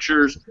good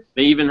pictures,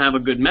 they even have a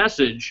good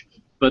message,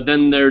 but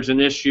then there's an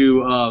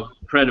issue of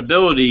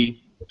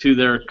credibility to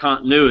their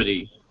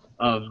continuity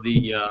of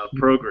the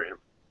program.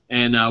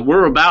 And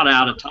we're about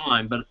out of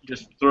time, but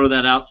just throw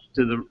that out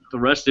to the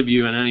rest of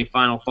you, and any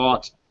final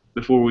thoughts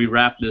before we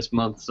wrap this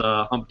month's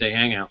Humpday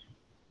Hangout.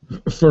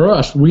 For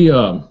us, we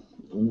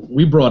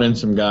brought in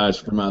some guys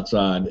from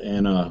outside,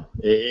 and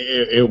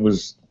it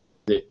was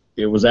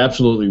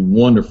absolutely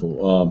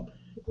wonderful.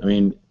 I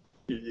mean,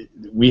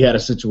 we had a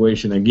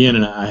situation again,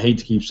 and I hate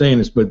to keep saying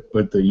this, but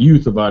the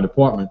youth of our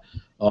department,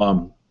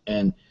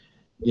 and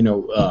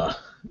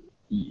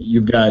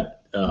you've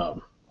got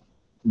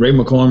Ray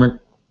McCormick,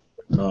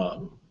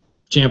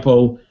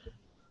 Champo,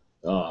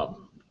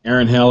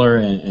 Aaron Heller,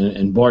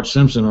 and Bart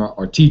Simpson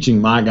are teaching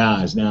my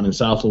guys down in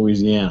South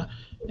Louisiana.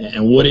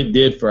 And what it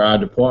did for our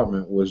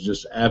department was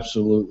just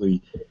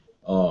absolutely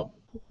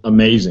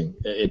amazing.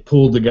 It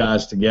pulled the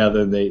guys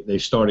together. They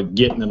started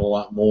getting it a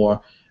lot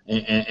more.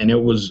 And it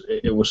was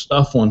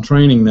stuff on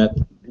training that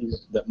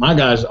my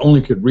guys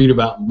only could read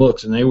about in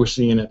books, and they were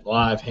seeing it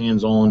live,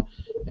 hands-on,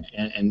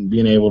 and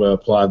being able to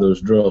apply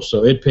those drills.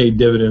 So it paid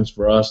dividends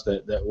for us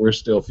that we're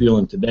still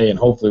feeling today, and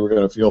hopefully we're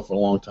going to feel for a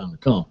long time to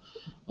come.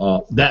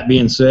 That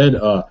being said,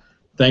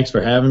 thanks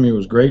for having me. It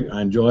was great.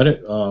 I enjoyed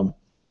it.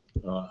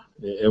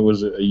 It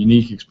was a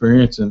unique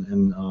experience,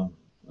 and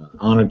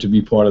honored to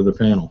be part of the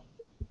panel.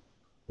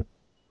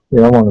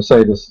 Yeah, I want to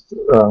say this,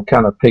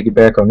 kind of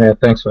piggyback on that.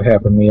 Thanks for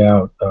having me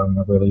out. I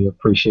really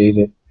appreciate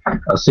it.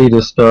 I see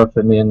this stuff,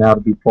 and then now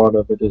to be part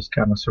of it is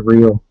kind of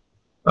surreal.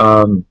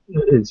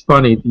 It's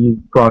funny you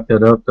brought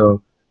that up,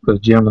 though, because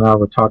Jim and I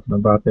were talking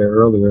about that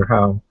earlier,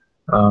 how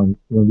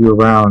when you're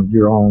around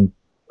your own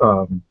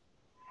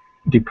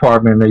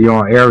department or your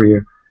own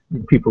area,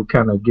 people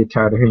kind of get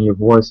tired of hearing your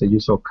voice, and you're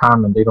so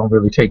common, they don't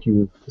really take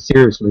you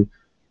seriously.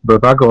 But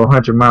if I go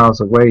 100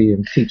 miles away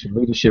and teach a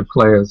leadership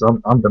class,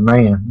 I'm the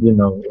man,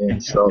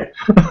 and so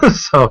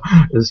so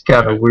it's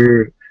kind of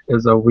weird.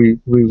 And so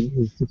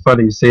it's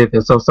funny you said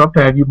that. So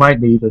sometimes you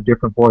might need a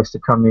different voice to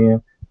come in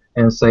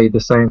and say the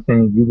same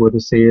thing you would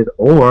have said,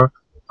 or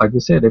like you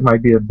said, it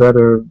might be a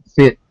better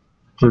fit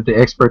to the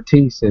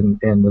expertise.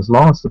 And as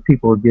long as the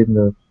people are getting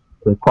the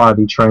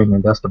quality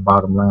training, that's the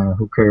bottom line.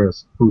 Who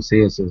cares who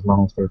says it, as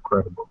long as they're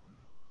credible.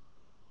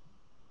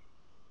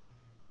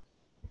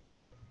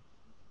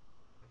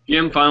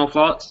 Jim, final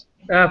thoughts?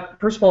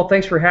 First of all,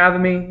 thanks for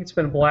having me. It's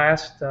been a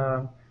blast.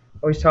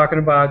 Always talking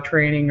about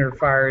training or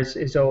fire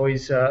is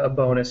always a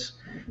bonus.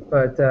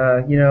 But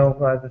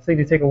the thing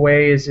to take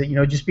away is that,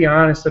 just be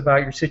honest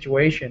about your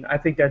situation. I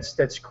think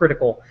that's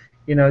critical.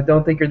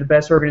 Don't think you're the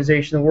best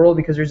organization in the world,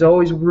 because there's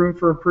always room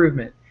for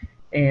improvement.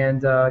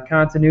 And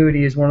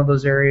continuity is one of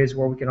those areas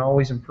where we can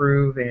always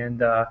improve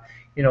and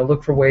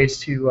look for ways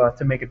to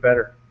make it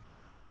better.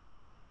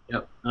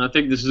 Yep. And I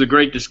think this is a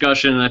great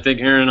discussion, and I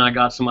think Aaron and I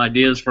got some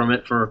ideas from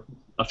it for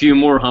a few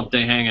more Hump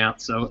Day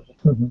Hangouts. So,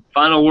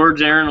 final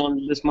words, Aaron,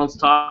 on this month's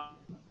topic?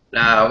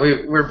 Nah,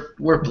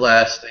 we're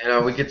blessed. You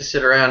know, we get to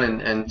sit around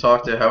and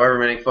talk to however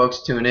many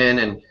folks tune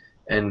in,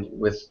 and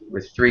with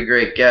 3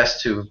 great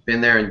guests who've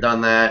been there and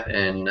done that,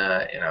 and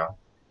you know,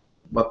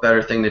 what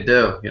better thing to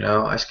do? You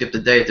know, I skipped a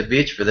day at the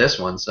beach for this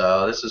one,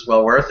 so this is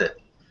well worth it.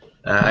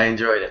 I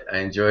enjoyed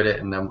it,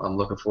 and I'm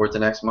looking forward to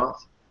next month.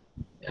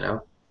 You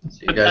know,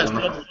 see you guys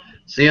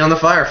see you on the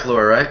fire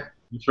floor, right?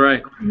 That's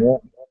right. Yeah.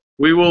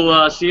 We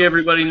will see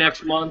everybody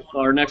next month.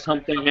 Our next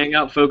Hump Day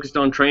Hangout focused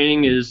on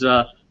training is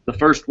the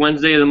first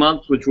Wednesday of the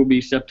month, which will be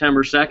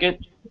September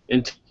 2nd.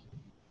 And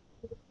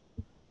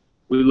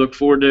we look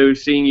forward to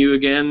seeing you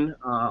again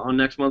on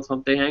next month's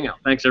Hump Day Hangout.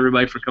 Thanks,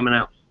 everybody, for coming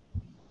out.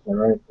 All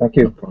right. Thank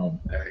you.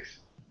 Thanks.